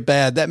 That's going to get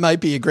bad. That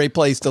might be a great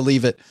place to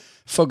leave it.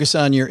 Focus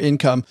on your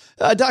income.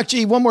 Doc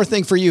G, one more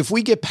thing for you. If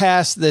we get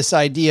past this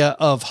idea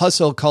of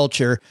hustle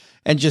culture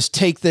and just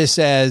take this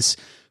as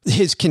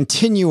his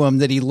continuum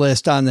that he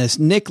lists on this,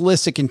 Nick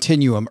lists a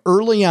continuum.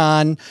 Early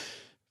on,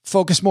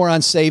 focus more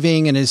on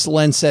saving, and as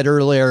Len said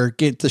earlier,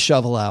 get the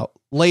shovel out.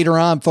 Later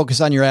on, focus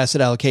on your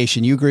asset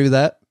allocation. You agree with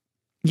that?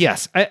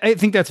 Yes, I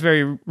think that's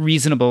very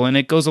reasonable, and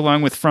it goes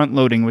along with front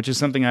loading, which is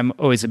something I'm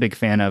always a big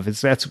fan of.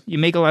 You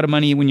make a lot of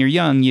money when you're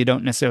young. You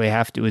don't necessarily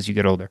have to as you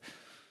get older.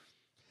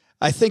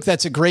 I think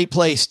that's a great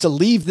place to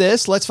leave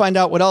this. Let's find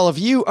out what all of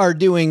you are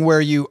doing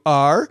where you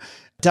are.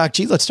 Doc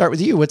G, let's start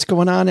with you. What's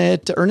going on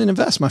at Earn and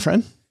Invest, my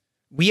friend?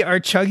 We are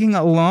chugging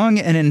along,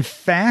 and in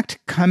fact,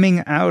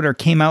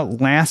 came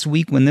out last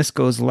week when this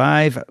goes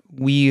live,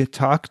 we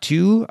talked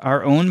to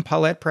our own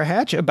Paulette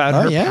Perhach about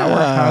her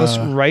Powerhouse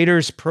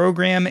Writers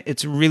program.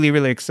 It's really,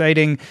 really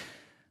exciting.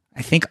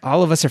 I think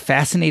all of us are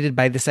fascinated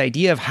by this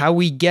idea of how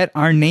we get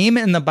our name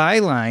in the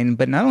byline,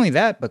 but not only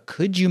that, but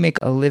could you make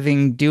a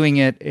living doing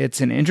it? It's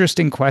an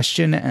interesting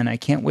question, and I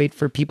can't wait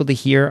for people to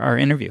hear our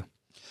interview.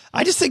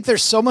 I just think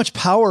there's so much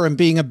power in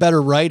being a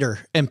better writer,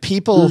 and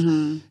people,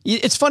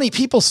 it's funny,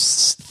 people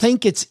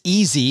think it's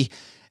easy,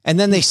 and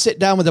then they sit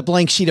down with a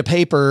blank sheet of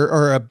paper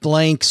or a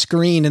blank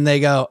screen and they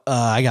go,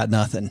 I got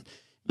nothing,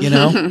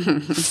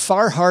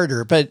 far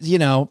harder. But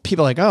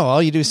people are like, oh,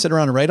 all you do is sit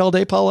around and write all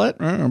day, Paulette?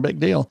 Big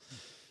deal.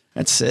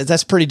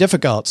 That's pretty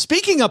difficult.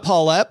 Speaking of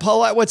Paulette,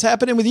 what's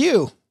happening with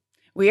you?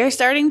 We are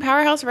starting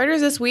Powerhouse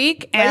Writers this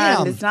week,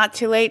 and it's not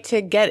too late to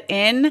get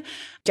in.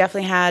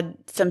 Definitely had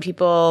some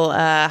people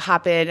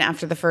hop in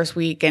after the first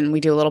week, and we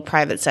do a little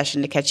private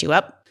session to catch you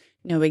up.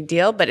 No big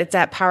deal, but it's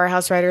at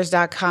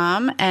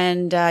powerhousewriters.com,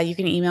 and you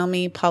can email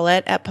me,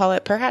 Paulette at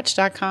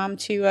pauletteperhach.com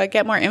to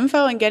get more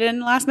info and get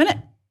in last minute.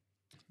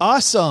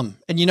 Awesome.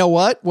 And you know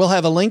what? We'll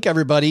have a link,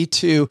 everybody,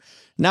 to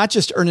not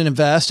just Earn and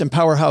Invest and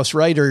Powerhouse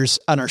Writers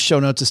on our show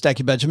notes of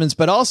Stacking Benjamins,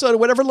 but also to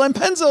whatever Len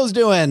Penzo's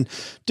doing.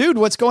 Dude,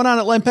 what's going on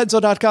at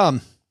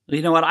lenpenzo.com?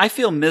 You know what? I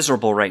feel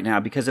miserable right now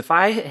because if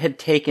I had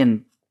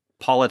taken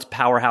Paulette's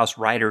Powerhouse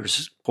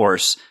Writers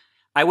course,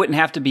 I wouldn't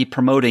have to be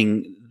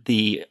promoting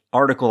the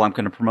article I'm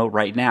going to promote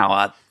right now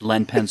at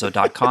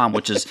lenpenzo.com,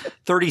 which is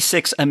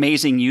 36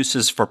 amazing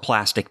uses for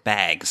plastic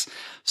bags.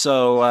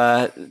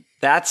 So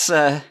that's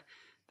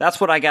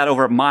what I got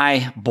over at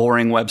my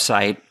boring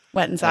website.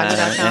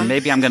 Wetandsaga.com. And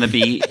maybe I'm going to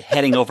be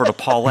heading over to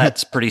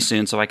Paulette's pretty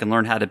soon so I can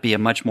learn how to be a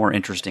much more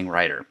interesting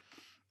writer.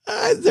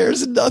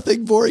 There's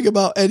nothing boring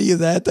about any of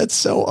that. That's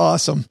so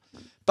awesome.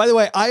 By the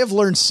way, I have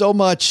learned so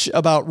much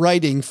about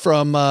writing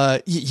from,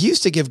 you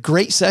used to give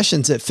great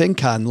sessions at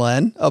FinCon,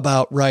 Len,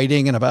 about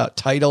writing and about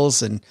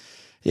titles and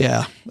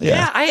yeah.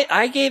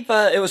 I gave,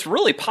 it was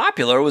really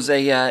popular. It was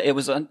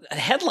a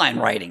headline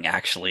writing,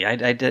 actually. I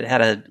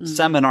had a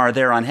seminar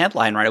there on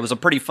headline writing. It was a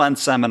pretty fun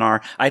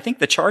seminar. I think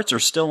the charts are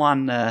still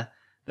on,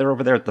 they're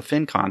over there at the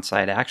FinCon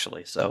site,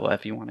 actually. So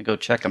if you want to go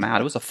check them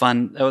out, it was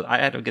I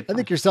had a good time. I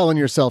think you're selling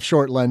yourself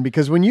short, Len,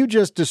 because when you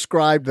just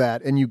described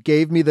that and you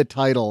gave me the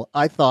title,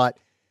 I thought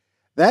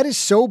that is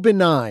so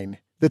benign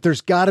that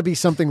there's got to be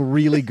something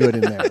really good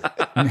in there.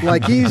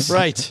 Like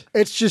right.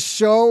 It's just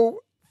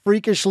so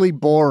freakishly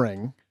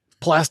boring.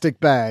 Plastic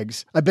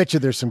bags. I bet you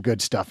there's some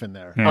good stuff in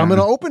there. I'm going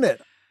to open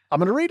it. I'm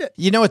going to read it.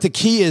 You know what the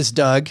key is,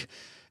 Doug?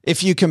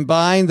 If you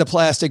combine the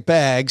plastic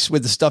bags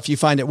with the stuff you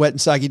find at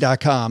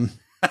wetandsaga.com.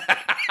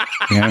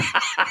 Yeah.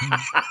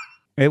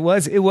 It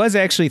was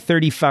actually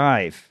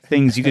 35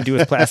 things you could do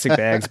with plastic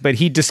bags, but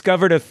he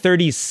discovered a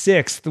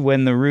 36th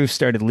when the roof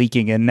started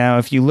leaking. And now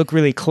if you look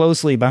really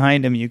closely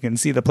behind him, you can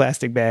see the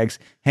plastic bags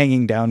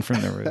hanging down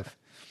from the roof.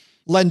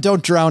 Len,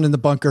 don't drown in the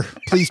bunker.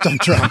 Please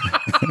don't drown.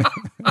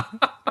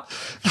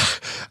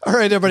 All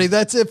right, everybody,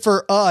 that's it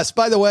for us.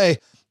 By the way,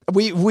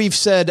 we've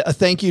said a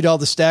thank you to all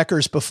the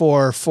stackers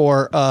before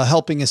for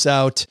helping us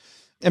out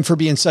and for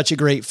being such a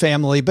great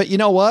family. But you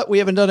know what? We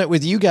haven't done it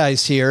with you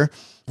guys here.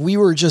 We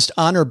were just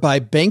honored by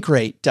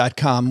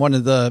Bankrate.com, one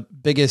of the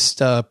biggest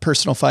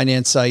personal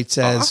finance sites,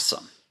 as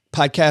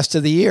Podcast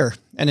of the Year.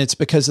 And it's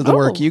because of the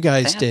work you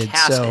guys did.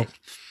 So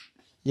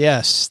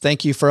yes,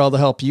 thank you for all the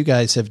help you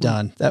guys have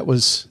done. That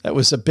was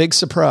a big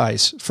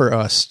surprise for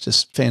us.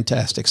 Just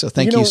fantastic. So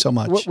thank you so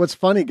much. What's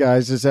funny,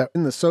 guys, is that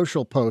in the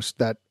social post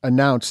that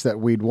announced that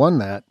we'd won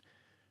that,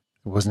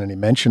 there wasn't any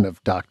mention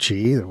of Doc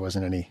G. There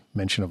wasn't any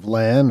mention of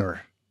Len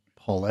or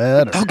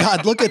Paulette. Oh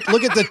God, look at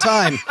the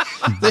time.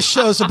 This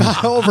show's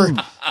about over.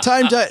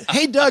 Time to,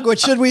 hey Doug, what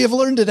should we have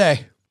learned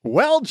today?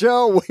 Well,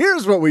 Joe,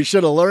 here's what we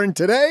should have learned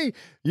today.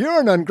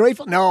 You're an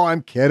ungrateful. No,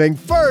 I'm kidding.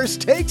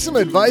 First, take some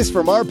advice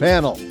from our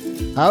panel.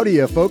 How do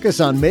you focus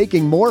on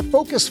making more?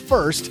 Focus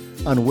first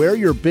on where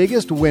your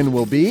biggest win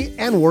will be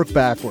and work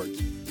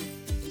backwards.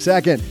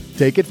 Second,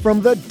 take it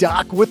from the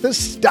doc with the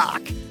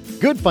stock.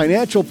 Good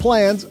financial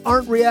plans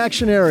aren't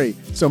reactionary,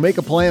 so make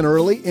a plan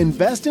early,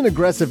 invest in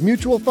aggressive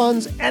mutual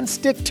funds, and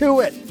stick to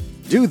it.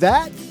 Do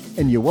that,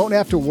 and you won't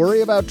have to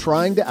worry about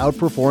trying to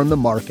outperform the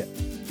market.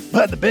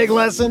 But the big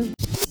lesson?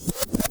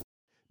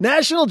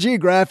 National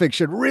Geographic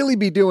should really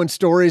be doing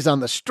stories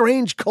on the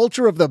strange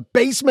culture of the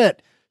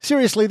basement.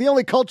 Seriously, the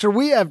only culture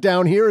we have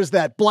down here is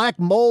that black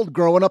mold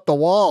growing up the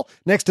wall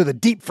next to the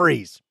deep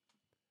freeze.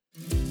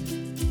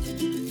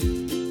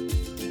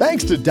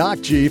 Thanks to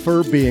Doc G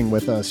for being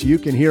with us. You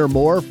can hear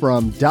more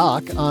from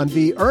Doc on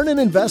the Earn and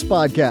Invest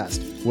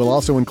podcast. We'll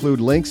also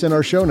include links in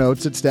our show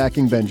notes at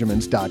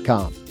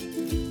stackingbenjamins.com.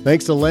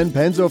 Thanks to Len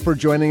Penzo for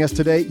joining us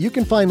today. You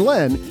can find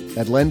Len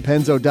at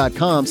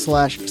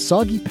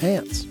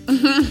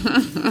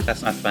lenpenzo.com/soggypants.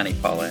 That's not funny,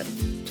 Paulette.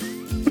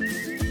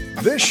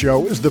 This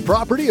show is the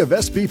property of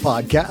SB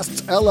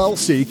Podcasts,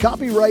 LLC,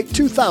 copyright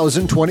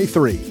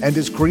 2023, and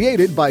is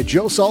created by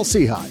Joe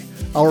Saul-Sehy.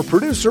 Our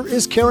producer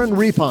is Karen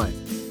Repine.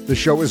 The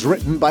show is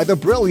written by the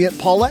brilliant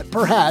Paulette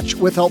Perhatch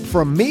with help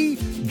from me,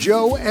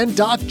 Joe, and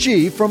Doc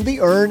G from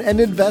the Earn and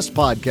Invest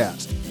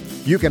podcast.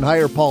 You can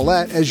hire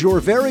Paulette as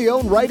your very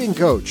own writing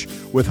coach.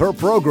 With her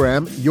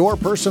program, Your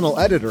Personal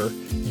Editor,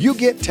 you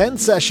get 10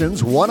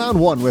 sessions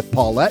one-on-one with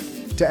Paulette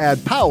to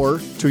add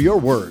power to your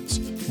words.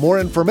 More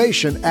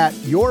information at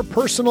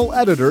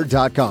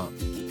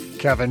yourpersonaleditor.com.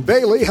 Kevin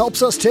Bailey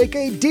helps us take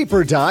a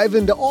deeper dive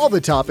into all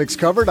the topics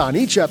covered on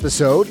each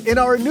episode in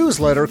our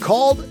newsletter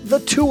called The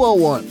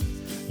 201.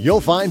 You'll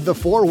find the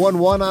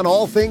 411 on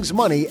all things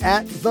money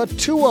at The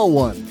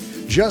 201.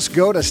 Just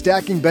go to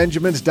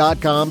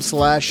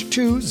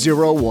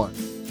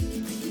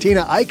stackingbenjamins.com/201.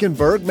 Tina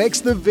Eichenberg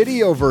makes the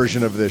video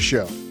version of this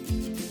show.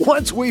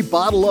 Once we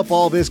bottle up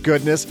all this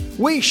goodness,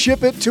 we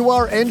ship it to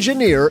our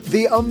engineer,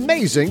 the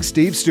amazing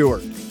Steve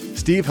Stewart.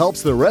 Steve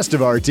helps the rest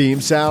of our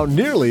team sound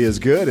nearly as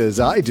good as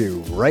I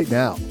do right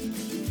now.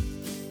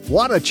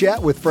 Want to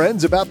chat with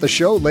friends about the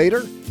show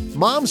later?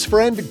 Mom's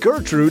friend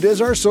Gertrude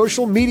is our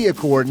social media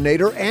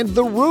coordinator and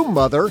the room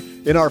mother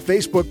in our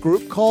Facebook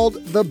group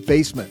called The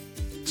Basement.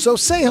 So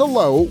say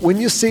hello when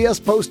you see us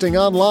posting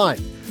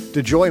online.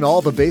 To join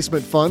all the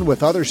basement fun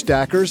with other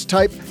stackers,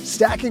 type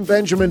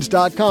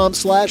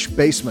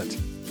stackingbenjamins.com/basement.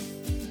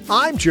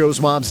 I'm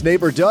Joe's mom's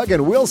neighbor, Doug,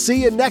 and we'll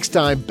see you next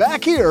time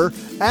back here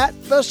at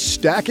the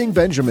Stacking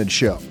Benjamin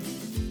Show.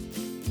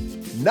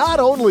 Not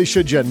only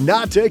should you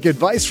not take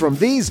advice from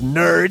these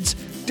nerds,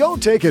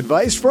 don't take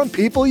advice from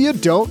people you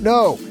don't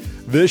know.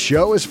 This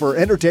show is for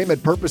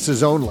entertainment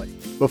purposes only.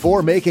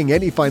 Before making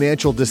any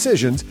financial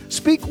decisions,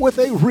 speak with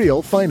a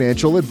real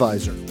financial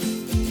advisor.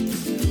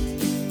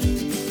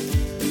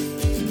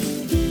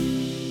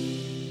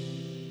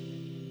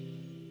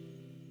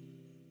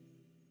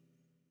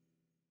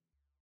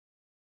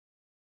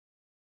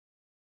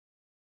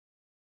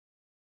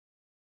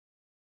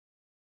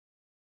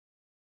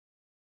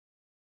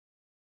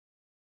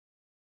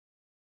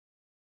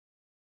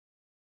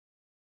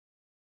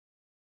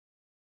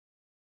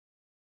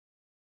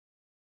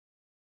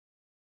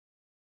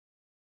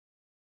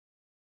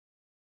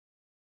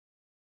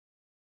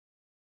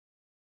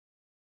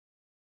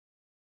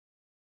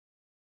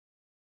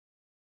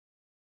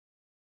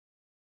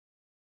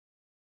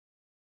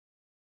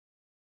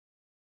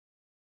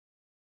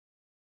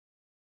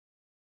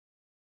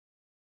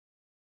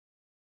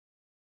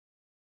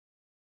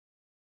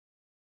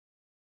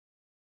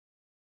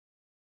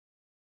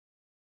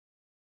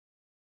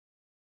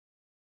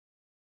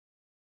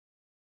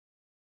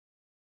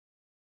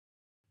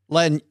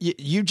 Len,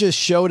 you just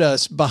showed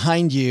us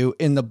behind you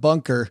in the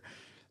bunker,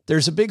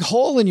 there's a big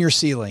hole in your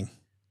ceiling.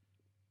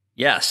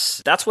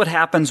 Yes, that's what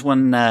happens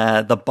when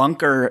the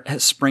bunker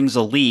springs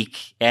a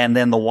leak and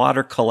then the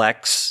water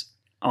collects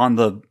on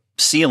the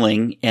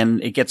ceiling and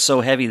it gets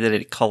so heavy that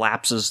it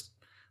collapses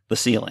the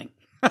ceiling.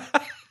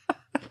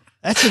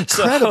 That's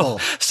incredible.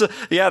 So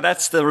yeah,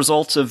 that's the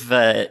results of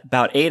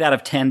about 8 out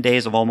of 10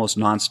 days of almost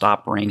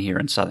nonstop rain here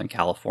in Southern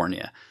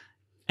California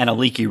and a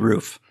leaky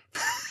roof.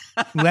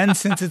 Len,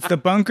 since it's the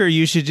bunker,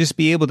 you should just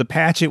be able to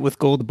patch it with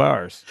gold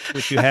bars,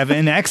 which you have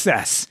in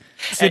excess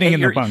sitting in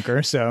the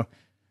bunker. So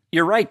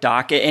you're right,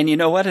 Doc. And you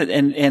know what?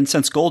 And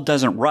since gold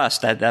doesn't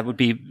rust, that would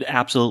be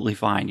absolutely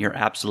fine. You're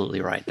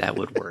absolutely right. That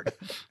would work.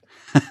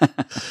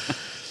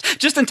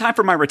 Just in time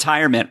for my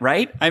retirement,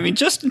 right? I mean,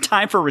 just in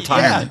time for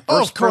retirement.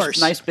 Yeah. Of course. First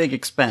nice big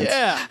expense.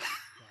 Yeah.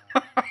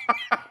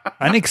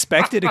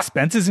 Unexpected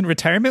expenses in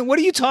retirement? What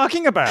are you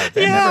talking about?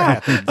 That never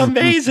happens.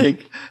 Amazing.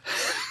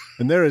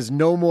 And there is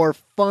no more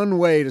fun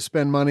way to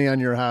spend money on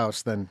your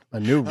house than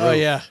a new roof. Oh,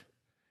 yeah.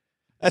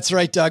 That's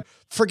right, Doug.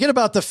 Forget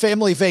about the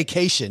family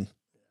vacation.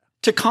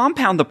 To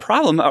compound the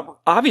problem,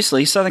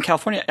 obviously, Southern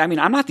California, I mean,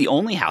 I'm not the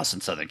only house in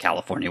Southern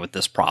California with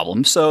this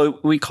problem. So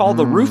we call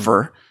the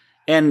roofer,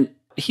 and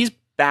he's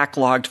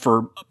backlogged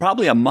for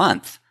probably a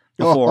month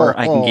before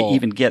I can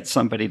even get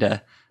somebody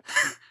to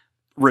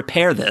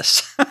repair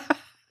this.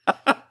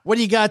 What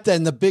do you got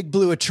then? The big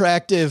blue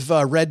attractive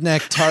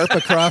redneck tarp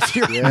across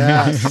your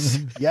Yes.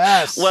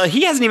 Yes. Well,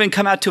 he hasn't even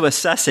come out to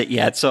assess it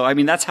yet. So, I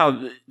mean, that's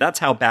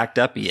how backed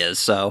up he is.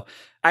 So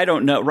I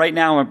don't know. Right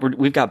now,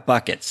 we've got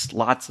buckets,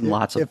 lots and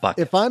lots of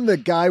buckets. If I'm the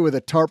guy with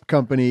a tarp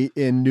company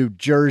in New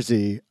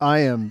Jersey, I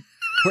am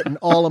putting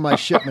all of my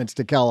shipments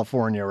to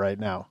California right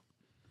now.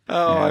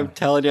 Oh, I'm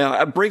telling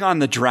you, bring on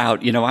the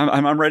drought.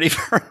 I'm ready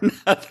for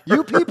another.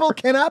 You people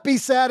cannot be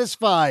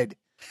satisfied.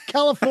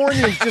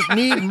 Californians just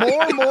need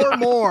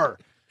more.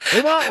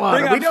 We want water.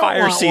 Bring on We don't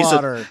fire want season.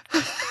 water.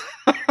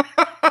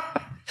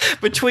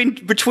 between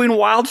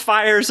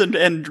wildfires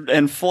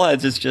and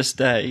floods, it's just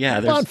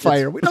there's Want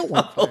fire. We don't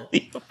want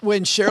fire.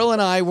 When Cheryl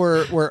and I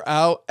were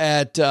out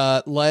at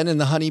Len and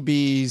the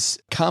Honeybees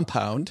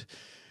compound,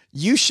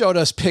 you showed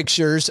us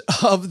pictures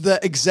of the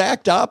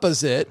exact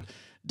opposite,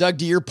 Doug,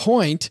 to your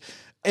point.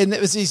 And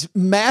it was these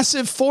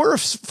massive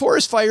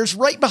forest fires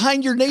right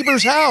behind your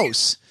neighbor's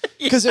house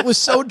because it was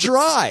so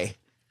dry.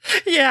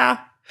 Yeah.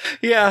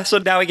 So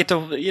now we get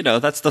to,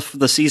 that's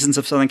the seasons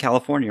of Southern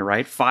California,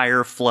 right?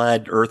 Fire,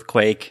 flood,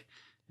 earthquake,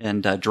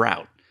 and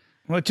drought.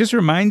 Well, it just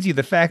reminds you,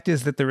 the fact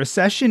is that the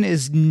recession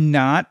is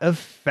not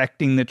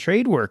affecting the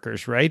trade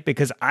workers, right?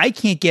 Because I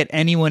can't get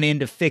anyone in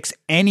to fix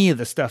any of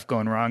the stuff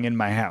going wrong in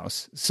my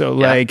house.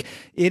 So it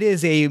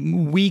is a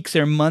weeks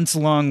or months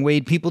long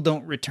wait. People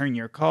don't return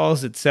your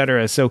calls, et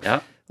cetera. So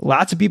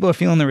lots of people are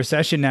feeling the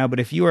recession now. But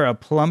if you are a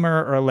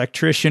plumber or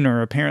electrician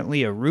or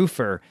apparently a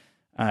roofer,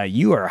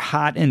 you are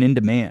hot and in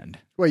demand.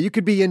 Well, you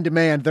could be in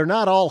demand. They're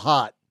not all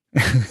hot.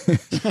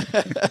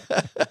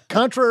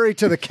 Contrary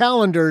to the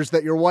calendars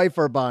that your wife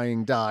are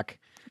buying, Doc,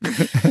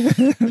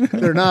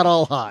 they're not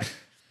all hot.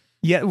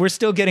 Yeah, we're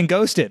still getting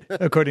ghosted,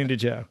 according to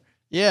Joe.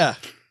 Yeah,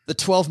 the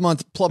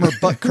 12-month plumber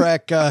butt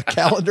crack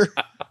calendar.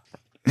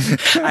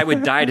 I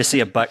would die to see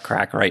a butt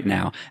crack right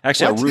now.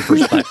 Actually, a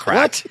roofer's butt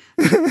crack.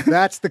 What?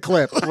 That's the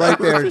clip right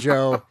there,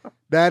 Joe.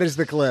 That is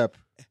the clip.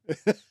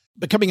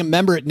 Becoming a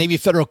member at Navy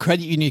Federal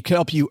Credit Union can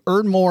help you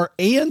earn more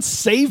and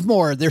save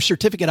more. Their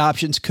certificate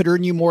options could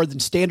earn you more than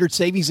standard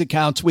savings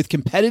accounts with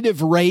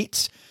competitive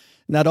rates.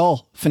 Not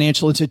all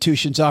financial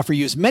institutions offer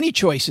you as many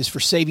choices for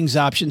savings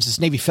options as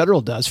Navy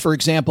Federal does. For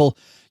example,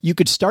 you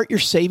could start your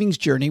savings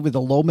journey with a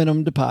low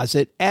minimum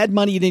deposit, add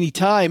money at any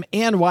time,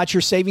 and watch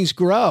your savings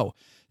grow.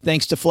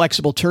 Thanks to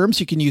flexible terms,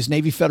 you can use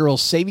Navy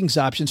Federal's savings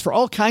options for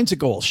all kinds of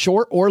goals,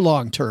 short or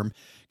long term.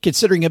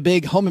 Considering a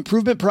big home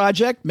improvement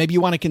project, maybe you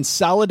want to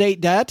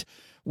consolidate debt.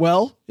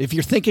 Well, if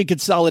you're thinking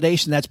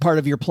consolidation, that's part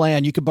of your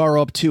plan. You could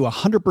borrow up to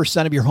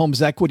 100% of your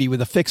home's equity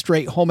with a fixed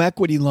rate home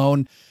equity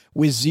loan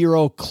with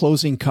zero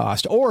closing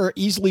cost, or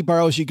easily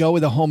borrow as you go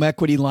with a home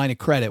equity line of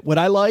credit. What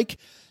I like,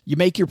 you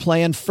make your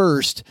plan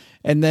first,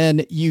 and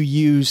then you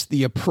use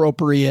the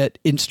appropriate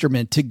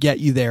instrument to get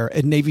you there.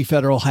 And Navy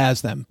Federal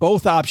has them.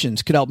 Both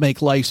options could help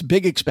make life's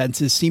big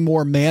expenses seem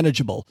more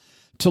manageable.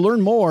 To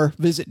learn more,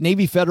 visit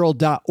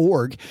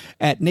NavyFederal.org.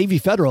 At Navy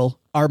Federal,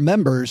 our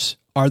members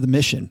are the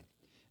mission.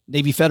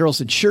 Navy Federal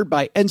is insured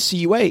by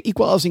NCUA,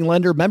 Equal Housing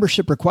Lender.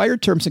 Membership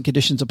required. Terms and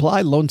conditions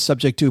apply. Loan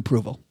subject to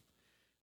approval.